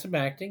has done some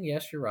acting.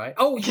 Yes, you're right.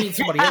 Oh, you mean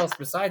somebody else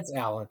besides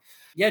Alan?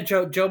 Yeah,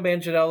 Joe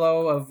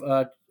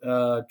Manganiello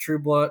of True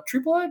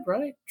Blood,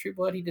 right? True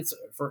Blood. He did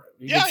for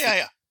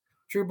yeah.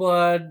 True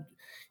Blood.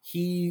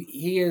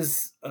 He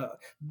is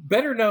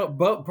better known,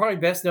 probably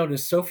best known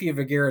as Sofia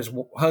Vergara's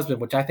husband,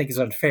 which I think is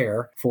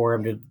unfair for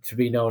him to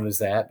be known as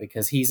that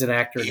because he's an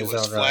actor in his own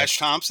right. He was Flash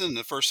Thompson,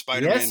 the first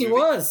Spider-Man movie.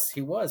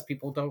 He was.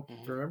 People don't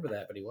remember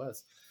that, but he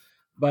was.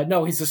 But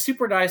no, he's a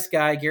super nice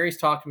guy. Gary's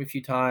talked to him a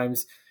few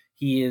times.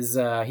 He's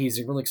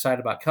really excited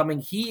about coming.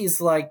 He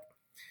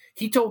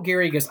told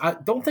Gary, he goes, I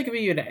don't think of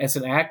me as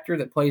an actor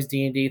that plays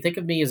D&D. Think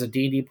of me as a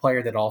D&D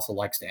player that also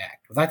likes to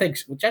act,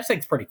 which I think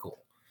is pretty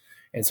cool.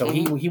 And so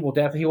he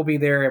will be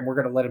there, and we're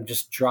going to let him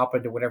just drop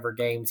into whatever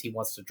games he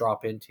wants to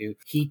drop into.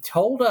 He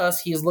told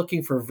us he is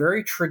looking for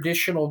very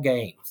traditional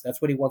games.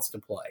 That's what he wants to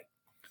play.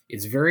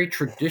 It's very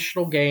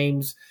traditional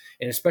games,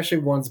 and especially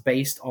ones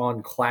based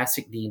on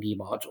classic D&D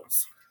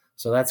modules.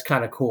 So that's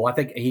kind of cool. I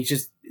think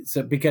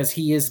because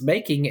he is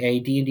making a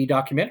D&D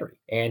documentary,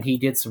 and he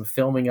did some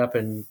filming up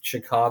in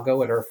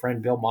Chicago at our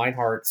friend Bill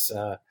Meinhardt's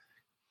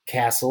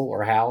castle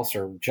or house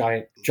or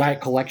giant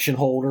collection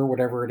holder,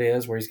 whatever it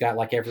is, where he's got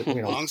like every. As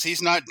long as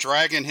he's not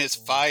dragging his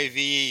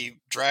 5e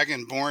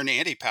Dragonborn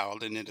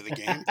anti-paladin into the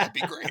game, that'd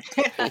be great.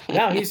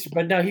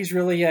 he's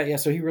really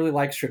So he really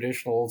likes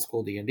traditional old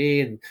school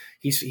D&D, and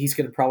he's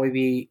going to probably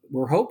be.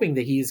 We're hoping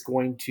that he's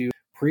going to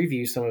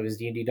preview some of his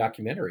D&D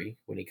documentary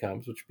when he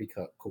comes, which would be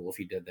cool if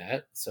he did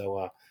that.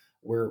 So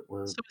we're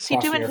So is he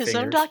doing his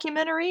own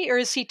documentary, or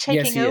is he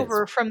taking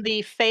over from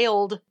the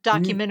failed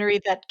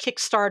documentary that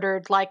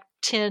kickstarted like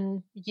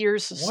 10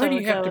 years or so ago? Why do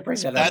you have to bring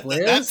that up,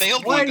 Liz? That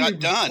failed one got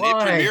done. It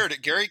premiered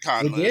at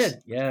GaryCon. It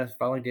did. Yeah, it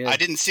finally did. I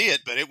didn't see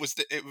it, but it was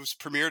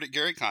premiered at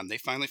GaryCon. They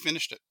finally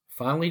finished it.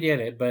 Finally did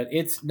it, but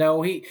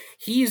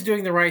he's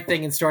doing the right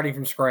thing and starting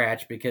from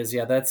scratch because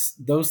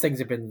those things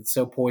have been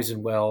so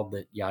poisoned well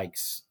that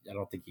yikes, I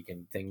don't think you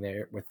can think that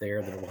it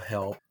will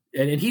help.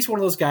 And he's one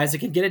of those guys that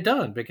can get it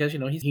done because he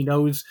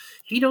knows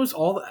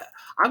all the.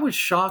 I was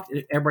shocked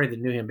at everybody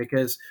that knew him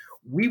because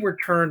we were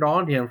turned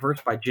on to him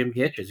first by Jim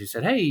Hitches, who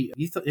said, "Hey,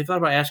 you thought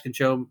about asking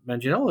Joe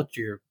Manganiello at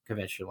your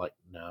convention?" Like,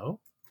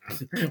 no.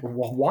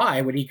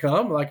 Why would he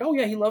come? Like, oh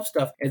yeah, he loves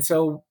stuff, and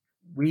so.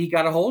 We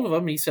got a hold of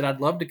him. And he said,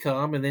 I'd love to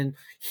come. And then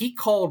he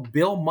called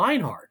Bill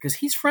Meinhardt because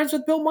he's friends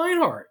with Bill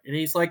Meinhardt. And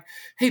he's like,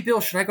 hey, Bill,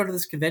 should I go to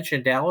this convention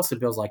in Dallas?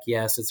 And Bill's like,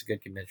 yes, it's a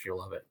good convention. You'll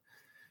love it.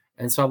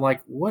 And so I'm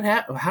like, what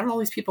happened? How did all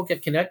these people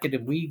get connected?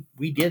 And we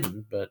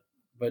didn't, but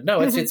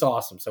no, it's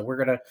awesome. So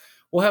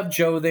we'll have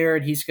Joe there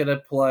and he's going to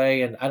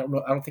play. And I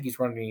don't think he's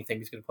running anything.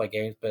 He's going to play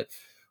games, but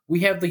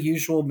we have the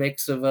usual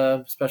mix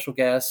of special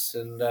guests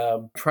and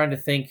trying to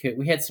think.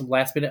 We had some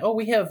last minute. Oh,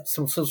 we have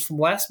some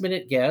last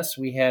minute guests.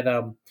 We had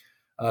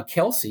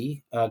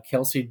Kelsey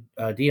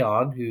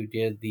Dion, who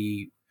did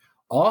the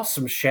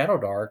awesome Shadow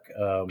Dark.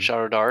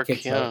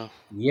 Yeah.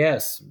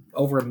 Yes,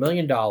 over $1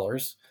 million,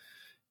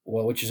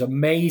 well, which is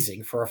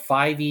amazing for a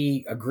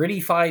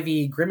gritty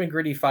 5e, grim and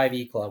gritty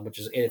 5e club,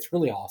 it's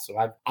really awesome.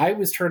 I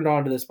was turned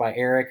on to this by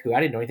Eric, who I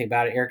didn't know anything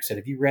about it. Eric said,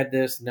 have you read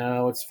this?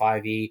 No, it's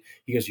 5e.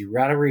 He goes, you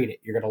gotta read it.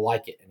 You're going to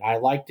like it. And I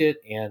liked it,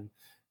 and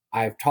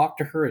I've talked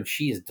to her, and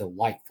she is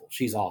delightful.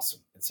 She's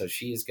awesome. And so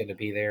she is going to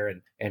be there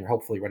and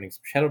hopefully running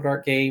some Shadow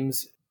Dark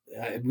games.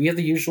 We have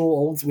the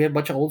usual we have a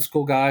bunch of old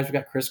school guys. We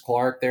got Chris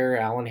Clark there,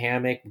 Alan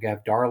Hammock. We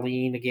got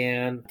Darlene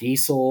again,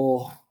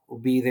 Diesel. will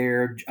be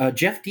there.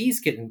 Jeff D's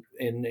getting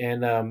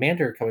and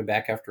Amanda are coming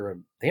back after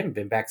they haven't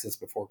been back since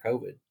before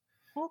COVID.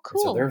 Oh,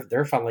 And so cool.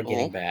 they're finally Cool.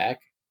 getting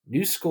back.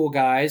 New school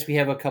guys. We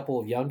have a couple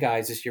of young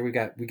guys this year. We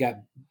got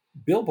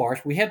Bill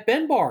Barsh. We have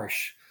Ben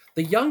Barsh.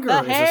 The younger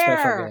The is a special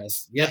hair.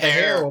 guest. Yeah, The the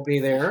hair hair. will be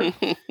there.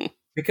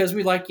 Because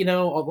we like,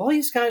 all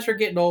these guys are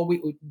getting old.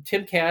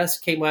 Tim Cass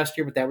came last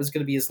year, but that was going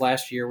to be his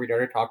last year. We'd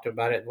already talked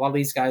about it. A lot of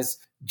these guys,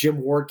 Jim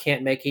Ward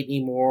can't make it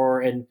anymore.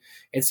 And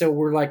so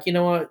we're like, you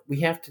know what? We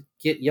have to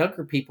get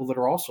younger people that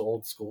are also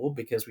old school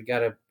because we got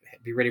to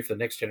be ready for the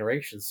next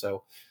generation.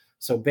 So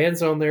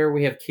Ben's on there.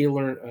 We have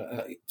Keelan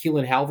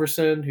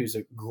Halverson, who's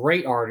a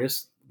great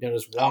artist, known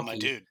as Wonky. Oh, my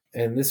dude.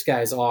 And this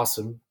guy's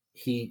awesome.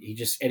 He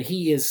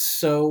is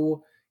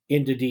so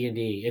into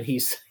D&D, and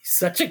he's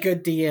such a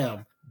good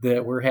DM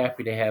that we're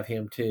happy to have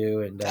him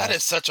too. And That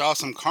is such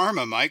awesome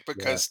karma, Mike,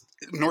 because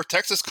North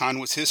Texas Con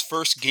was his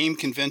first game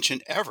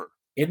convention ever.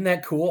 Isn't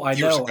that cool? I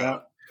Years know.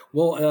 ago.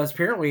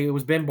 Apparently it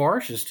was Ben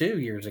Barsh's 2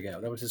 years ago.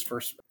 That was his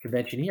first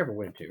convention he ever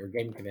went to, or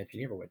gaming convention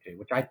he ever went to,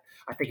 which I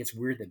think it's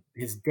weird that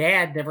his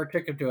dad never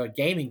took him to a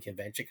gaming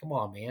convention. Come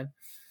on, man.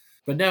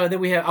 But no, then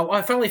we have,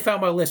 I finally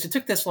found my list. It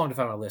took this long to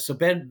find my list. So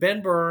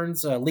Ben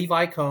Burns,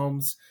 Levi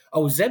Combs.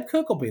 Oh, Zeb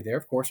Cook will be there,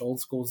 of course,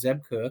 old school Zeb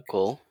Cook.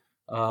 Cool.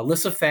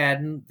 Alyssa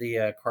Fadden,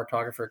 the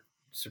cartographer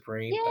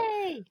supreme.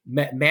 Yay!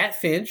 Matt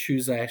Finch,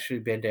 who's actually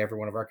been to every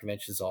one of our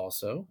conventions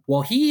also.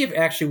 Well, he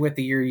actually went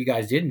the year you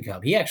guys didn't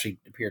come. He actually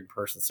appeared in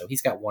person, so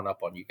he's got one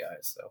up on you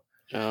guys.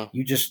 So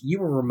you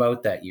were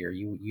remote that year.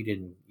 You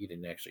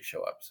didn't actually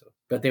show up. So,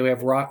 but they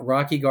have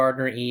Rocky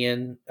Gardner,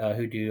 Ian,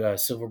 who do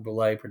Silver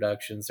Belay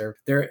Productions.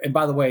 They're and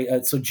by the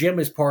way, so Jim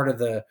is part of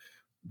the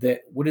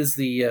what is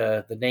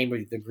the name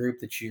of the group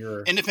that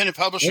you're Independent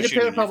Publishers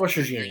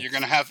Union. You're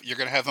gonna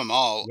have them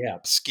all. Yeah.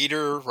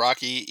 Skeeter,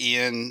 Rocky,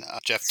 Ian,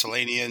 Jeff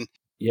Talanian,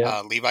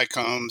 Levi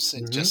Combs.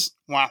 Mm-hmm. Just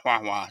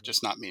wah.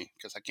 Just not me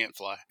because I can't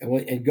fly.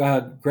 And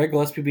Greg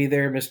Gillespie will be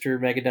there, Mr.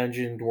 Mega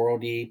Dungeon,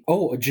 Dwarldy.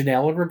 Oh,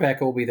 Janelle and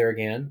Rebecca will be there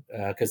again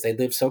because they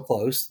live so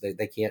close.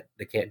 They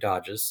can't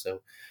dodge us,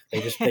 so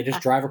they just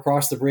drive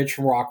across the bridge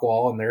from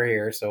Rockwall and they're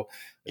here. So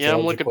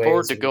I'm looking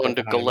forward to going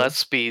to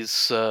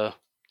Gillespie's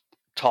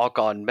talk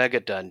on Mega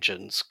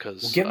Dungeons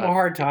because we'll give him a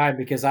hard time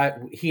because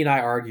he and I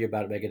argue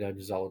about Mega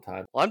Dungeons all the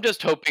time. Well, I'm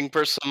just hoping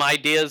for some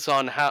ideas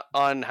on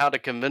how to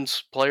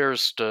convince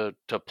players to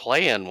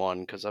play in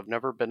one because I've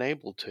never been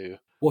able to.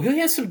 Well, he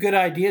has some good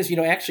ideas.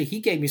 Actually, he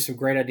gave me some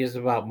great ideas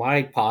about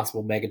my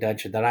possible Mega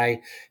Dungeon that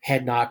I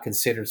had not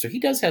considered. So he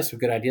does have some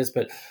good ideas,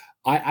 but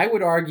I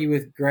would argue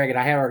with Greg, and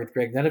I have argued with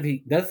Greg. Another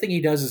thing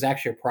he does is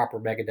actually a proper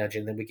Mega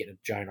Dungeon, and then we get a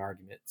giant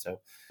argument. So,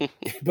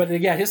 but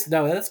yeah, that's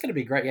going to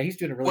be great. Yeah, he's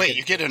doing a really. Wait,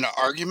 you get into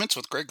arguments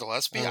with Greg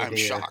Gillespie? I'm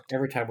shocked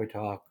every time we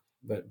talk.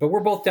 But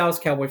we're both Dallas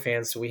Cowboy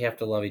fans, so we have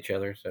to love each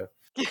other. So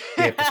we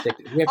have to stick.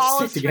 We have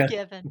to stick together.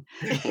 Forgiven.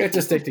 We have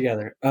to stick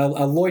together.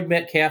 Lloyd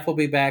Metcalf will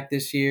be back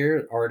this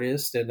year,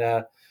 artist,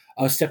 and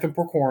Stephen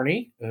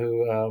Porcorny,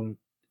 who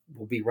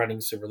will be running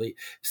some really.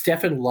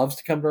 Stefan loves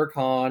to come to our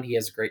con. He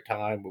has a great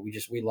time, but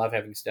we love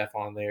having Steph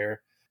on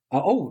there.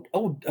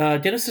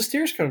 Dennis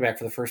Astere's coming back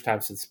for the first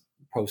time since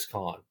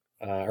post-con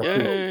or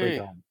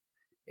pre-con.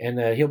 And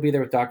he'll be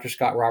there with Dr.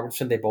 Scott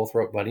Robertson. They both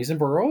wrote Bunnies and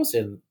Burrows,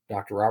 and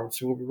Dr.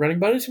 Robertson will be running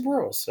Bunnies and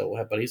Burrows. So we'll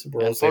have Bunnies and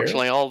Burrows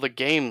Unfortunately, all the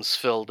games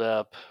filled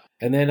up.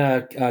 And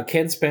then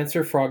Ken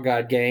Spencer, Frog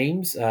God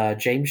Games,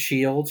 James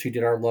Shields, who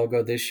did our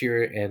logo this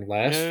year and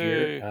last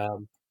year.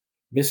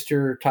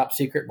 Mr. Top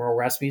Secret Merle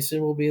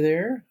Rasmussen will be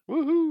there.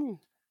 Woohoo!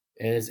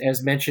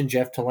 As mentioned,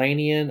 Jeff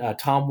Talanian,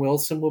 Tom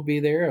Wilson will be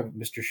there,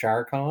 Mr.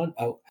 ShireCon.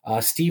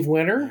 Steve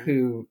Winter,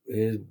 who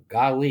is,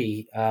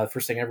 golly,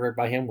 first thing I ever read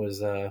by him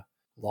was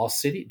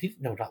Lost City.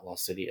 No, not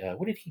Lost City.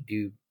 What did he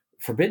do?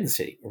 Forbidden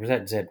City. Or was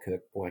that Zeb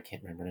Cook? Boy, I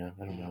can't remember now.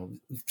 I don't know.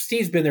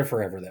 Steve's been there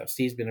forever, though.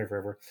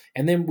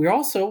 And then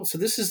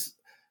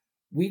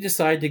we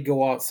decided to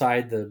go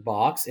outside the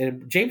box,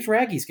 and James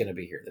Raggy's going to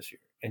be here this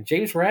year. And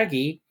James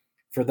Raggy,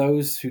 for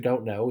those who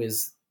don't know,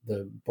 is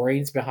the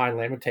brains behind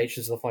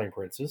Lamentations of the Flame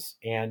Princess,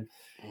 and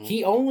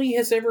he only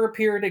has ever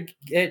appeared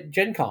at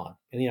Gen Con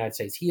in the United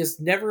States. He has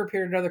never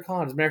appeared at other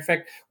cons. As a matter of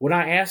fact, when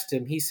I asked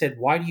him, he said,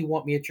 "Why do you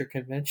want me at your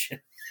convention?"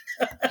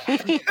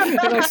 And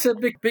I said,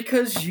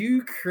 "Because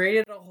you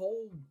created a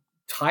whole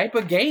type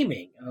of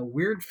gaming, a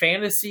weird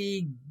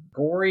fantasy,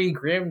 gory,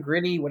 grim,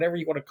 gritty, whatever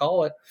you want to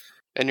call it.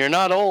 And you're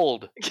not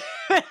old."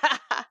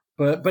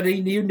 But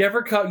you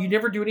never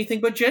do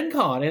anything but Gen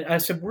Con. And I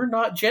said, we're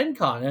not Gen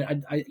Con.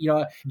 And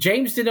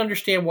James didn't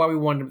understand why we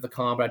wanted him at the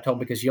con, but I told him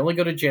because you only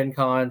go to Gen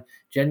Con,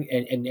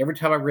 and every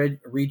time I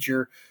read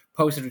your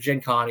post at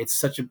Gen Con,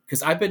 it's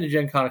because I've been to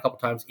Gen Con a couple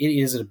times.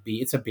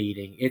 It's a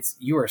beating.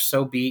 You are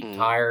so beat and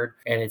tired,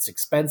 and it's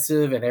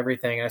expensive and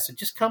everything. And I said,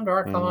 just come to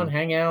our con,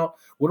 hang out.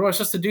 What am I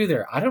supposed to do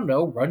there? I don't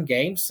know. Run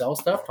games, sell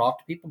stuff, talk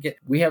to people.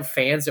 We have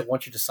fans that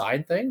want you to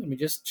sign things. I mean,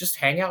 just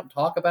hang out and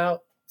talk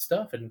about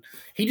stuff. And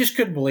he just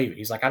couldn't believe it.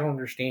 He's like, I don't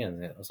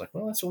understand that. I was like,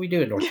 well, that's what we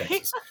do in North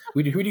Texas.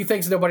 we do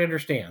things nobody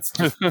understands.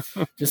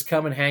 Just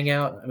come and hang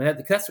out. I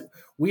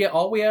mean,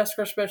 all we ask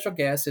our special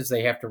guests is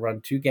they have to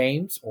run 2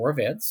 games or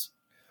events,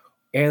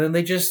 and then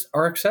they just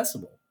are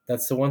accessible.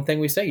 That's the one thing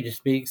we say. You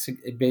just be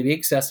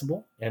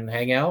accessible and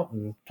hang out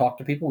and talk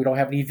to people. We don't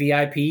have any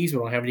VIPs. We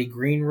don't have any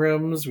green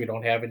rooms. We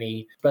don't have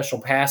any special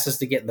passes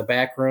to get in the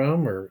back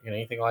room or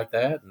anything like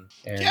that.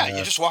 And Yeah,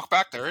 you just walk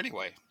back there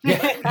anyway.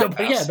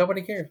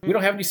 Nobody cares. We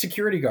don't have any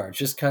security guards.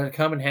 Just kind of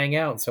come and hang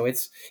out. So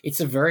it's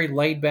a very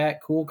laid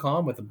back, cool,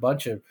 calm with a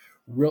bunch of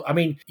real. I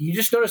mean, you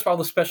just noticed all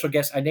the special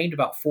guests. I named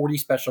about 40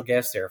 special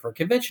guests there for a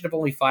convention of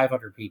only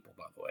 500 people.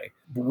 By the way,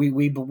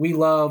 but we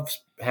love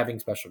having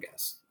special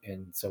guests.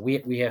 And so we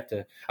have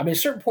to, I mean, at a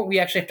certain point, we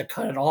actually have to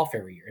cut it off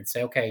every year and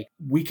say, okay,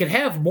 we can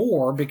have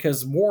more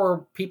because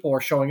more people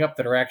are showing up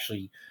that are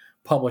actually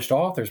published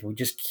authors. We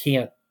just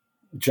can't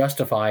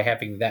justify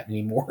having that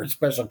many more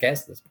special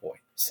guests at this point.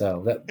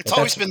 So it's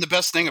always been the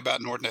best thing about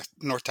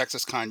North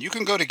Texas Con. You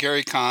can go to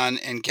Gary Con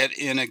and get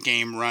in a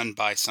game run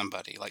by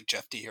somebody like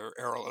Jeff D or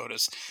Errol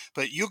Otis,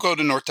 but you go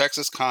to North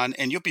Texas Con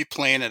and you'll be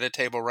playing at a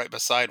table right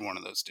beside one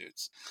of those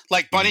dudes,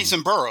 like Bunnies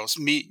and Burrows.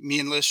 Me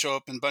and Liz show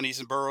up in Bunnies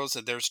and Burrows,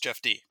 and there's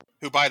Jeff D,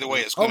 who, by the way,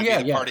 is going to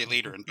be the party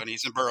leader in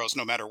Bunnies and Burrows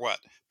no matter what.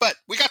 But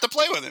we got to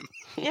play with him.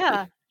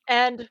 Yeah,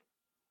 and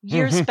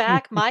years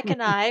back, Mike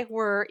and I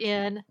were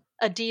in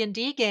a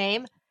D&D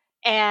game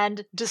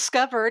and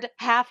discovered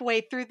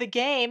halfway through the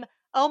game,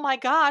 oh my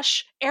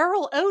gosh,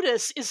 Errol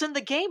Otis is in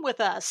the game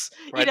with us.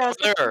 Right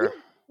there.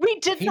 We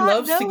did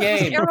not know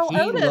it was Errol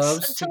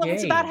Otis until it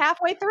was about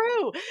halfway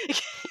through.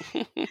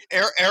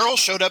 Errol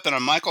showed up in a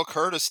Michael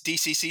Curtis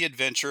DCC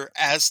adventure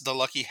as the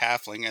Lucky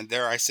Halfling, and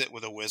there I sit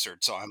with a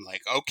wizard. So I'm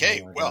like,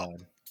 okay,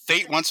 God.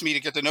 Fate wants me to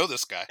get to know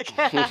this guy.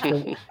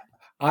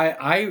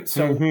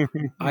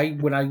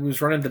 When I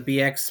was running the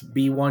BX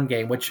B1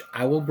 game, which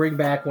I will bring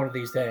back one of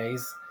these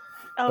days,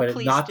 but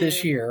not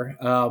this year.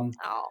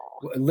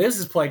 Liz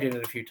has played in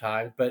it a few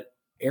times, but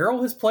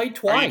Errol has played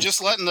twice. Are you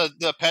just letting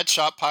the pet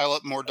shop pile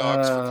up more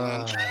dogs for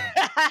Glenn?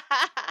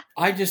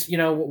 I just,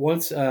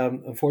 once,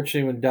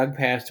 unfortunately, when Doug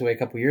passed away a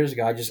couple years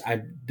ago,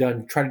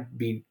 I've tried to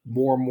be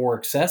more and more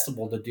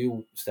accessible to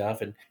do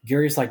stuff. And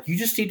Gary's like, you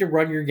just need to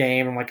run your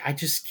game. I'm like, I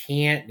just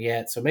can't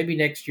yet. So maybe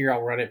next year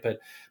I'll run it. But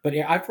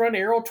I've run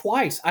Errol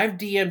twice. I've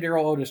DM'd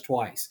Errol Otis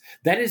twice.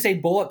 That is a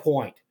bullet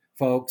point,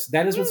 folks.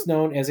 That is what's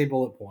known as a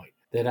bullet point.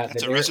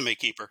 That's a resume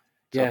keeper.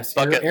 Yes,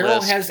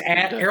 Errol has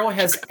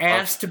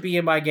asked to be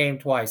in my game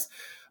twice.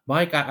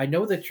 Mike, I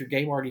know that your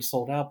game already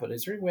sold out, but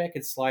is there any way I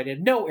could slide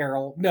in? No,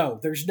 Errol, no,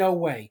 there's no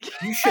way.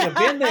 You should have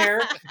been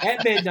there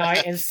at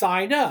midnight and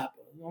signed up.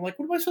 I'm like,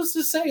 what am I supposed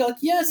to say? Like,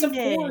 yes, of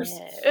course.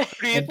 Who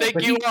do you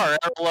think you are,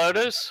 Errol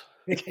Otis?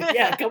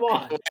 Yeah, come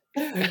on.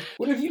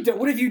 What have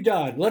you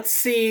done? Let's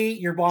see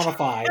your bona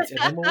fides, and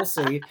then we'll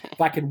see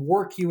if I can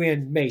work you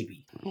in,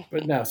 maybe.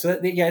 But no, so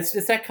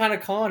it's that kind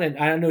of con. And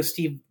I know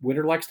Steve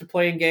Winter likes to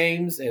play in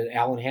games, and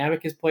Alan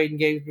Hammock has played in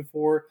games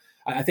before.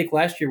 I think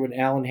last year when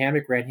Alan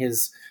Hammock ran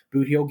his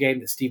Boot Heel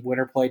game, that Steve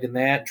Winter played in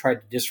that, tried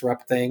to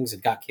disrupt things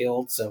and got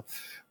killed. So,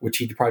 which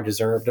he probably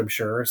deserved, I'm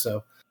sure.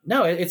 So.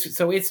 No,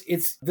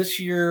 it's this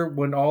year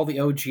when all the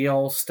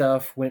OGL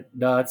stuff went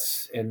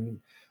nuts, and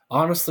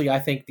honestly, I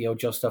think the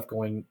OGL stuff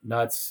going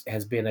nuts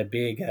has been a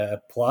big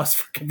plus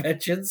for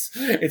conventions.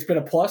 It's been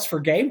a plus for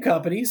game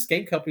companies.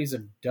 Game companies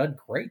have done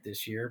great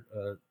this year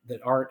that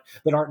aren't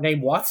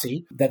named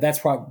WotC. That's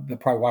probably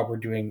why we're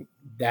doing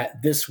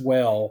that this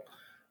well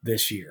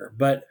this year.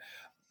 But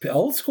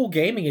old school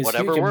gaming is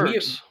whatever huge.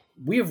 Works.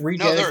 We have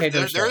rededicated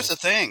ourselves. There's a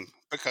thing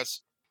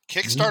because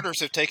Kickstarters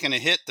have taken a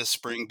hit this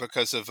spring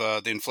because of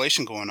the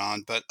inflation going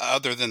on. But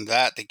other than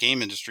that, the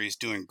game industry is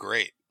doing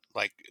great.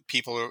 Like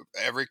people,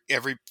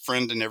 every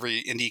friend and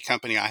every indie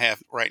company I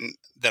have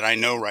that I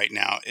know right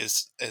now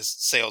is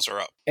sales are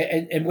up.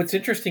 And what's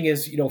interesting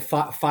is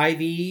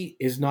 5e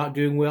is not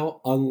doing well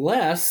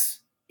unless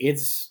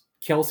it's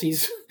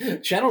Kelsey's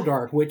Shadow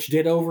Dark, which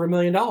did over $1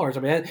 million. I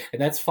mean,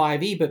 and that's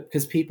 5e, but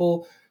because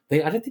people.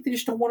 I don't think they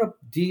just don't want to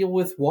deal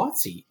with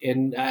WotC,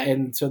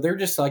 and so they're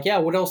just like, yeah,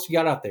 what else you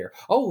got out there?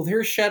 Oh,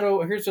 here's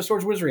the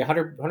Swords Wizardry,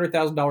 $100,000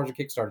 a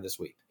Kickstarter this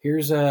week.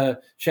 Here's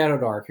Shadow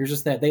Dark. Here's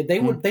this that. They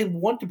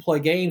want to play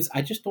games.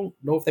 I just don't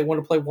know if they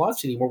want to play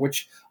WotC anymore,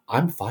 which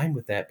I'm fine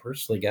with that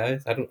personally,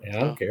 guys. I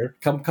don't care.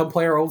 Come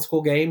play our old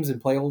school games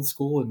and play old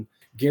school. And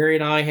Gary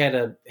and I had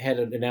an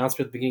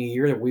announcement at the beginning of the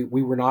year that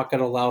we were not going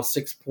to allow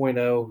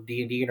 6.0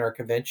 D&D in our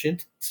convention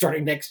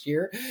starting next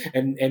year.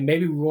 And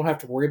maybe we won't have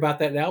to worry about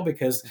that now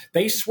because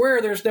they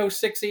swear there's no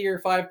 6e or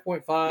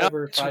 5.5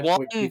 or 5.25. It's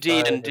one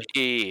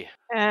D&D.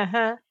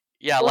 Uh-huh.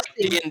 Yeah, like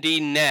D&D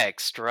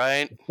Next,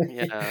 right?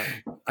 Yeah.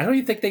 I don't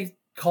even think they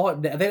call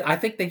it. I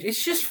think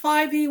it's just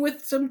 5e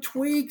with some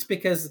tweaks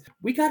because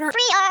we got our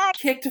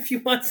kicked a few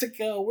months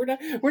ago.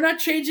 We're not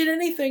changing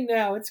anything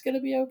now. It's going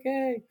to be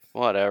okay.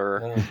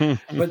 Whatever.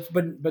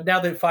 But now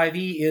that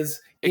 5e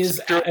is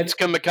it's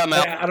going to come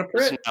out of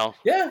print now.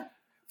 Yeah.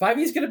 5e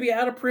is going to be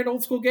out of print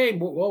old school game.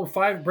 Well,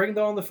 bring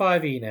on the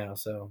 5e now.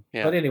 So,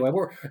 yeah. But anyway,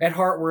 we're an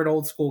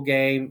old school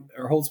game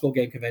or old school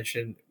game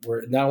convention.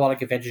 We're not a lot of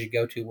conventions you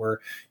go to where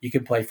you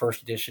can play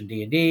first edition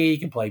D&D, you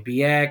can play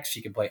BX,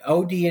 you can play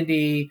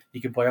OD&D,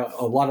 you can play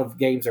a lot of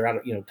games that are out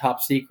of top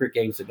secret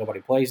games that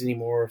nobody plays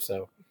anymore.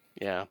 So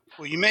Yeah.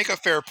 Well, you make a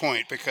fair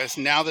point, because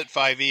now that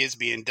 5e is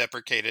being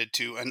deprecated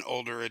to an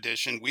older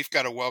edition, we've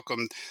got to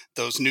welcome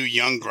those new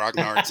young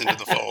grognards into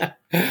the fold.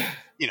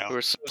 You know,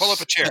 We're so pull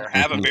up a chair,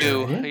 have a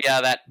beer. new.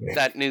 Yeah,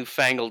 that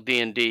newfangled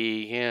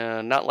D&D.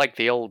 Yeah, not like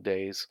the old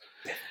days.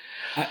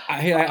 I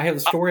have a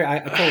story. I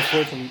told a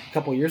story from a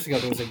couple of years ago.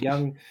 There was a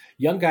young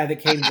guy that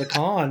came to the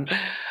con.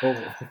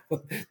 Oh,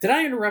 did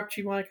I interrupt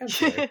you, Mike? I'm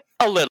sorry.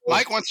 A little.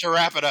 Mike wants to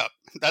wrap it up.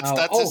 That's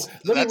his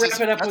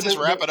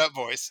wrap it up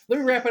voice. Let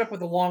me wrap it up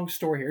with a long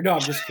story here. No, I'm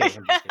just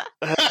kidding.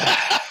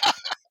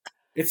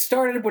 It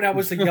started when I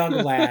was a young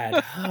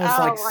lad.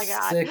 I was my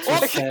God. 6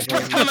 Well, or thanks for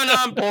 7. coming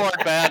on board,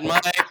 Bad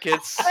Mike.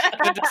 It's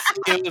good to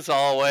see you as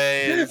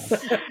always.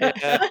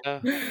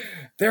 Yeah.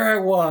 There I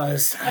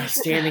was,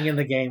 standing in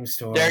the game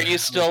store. There you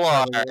still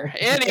are.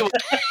 Anyway.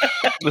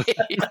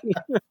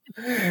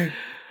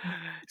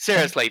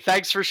 Seriously,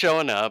 thanks for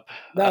showing up.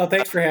 No,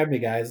 thanks for having me,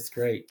 guys. It's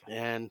great.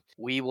 And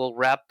we will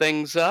wrap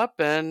things up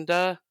and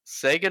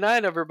say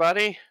goodnight,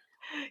 everybody.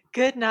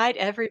 Good night,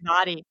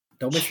 everybody.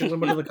 Don't miss your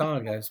limit of the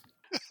con, guys.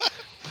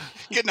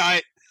 Good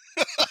night.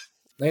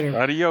 Later.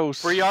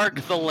 Adios.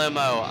 Briark the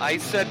limo. I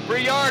said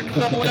Briark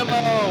the limo.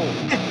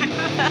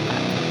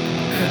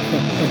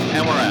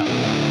 And we're out.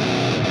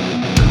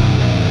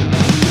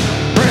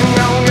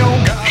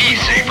 The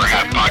Save for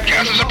Half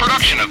podcast is a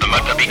production of the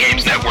Mudpuppy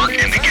Games Network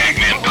and the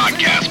Gagman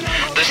Podcast.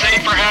 The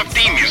Save for Half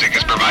theme music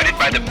is provided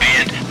by the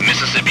band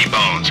Mississippi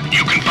Bones.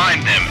 You can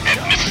find them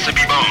at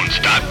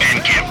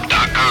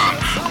mississippibones.bandcamp.com.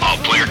 All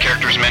player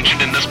characters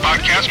mentioned in this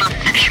podcast are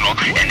fictional,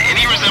 and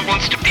any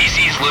resemblance to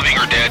PCs living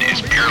or dead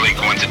is purely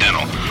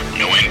coincidental.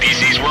 No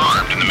NPCs were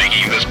harmed in the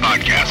making of this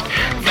podcast.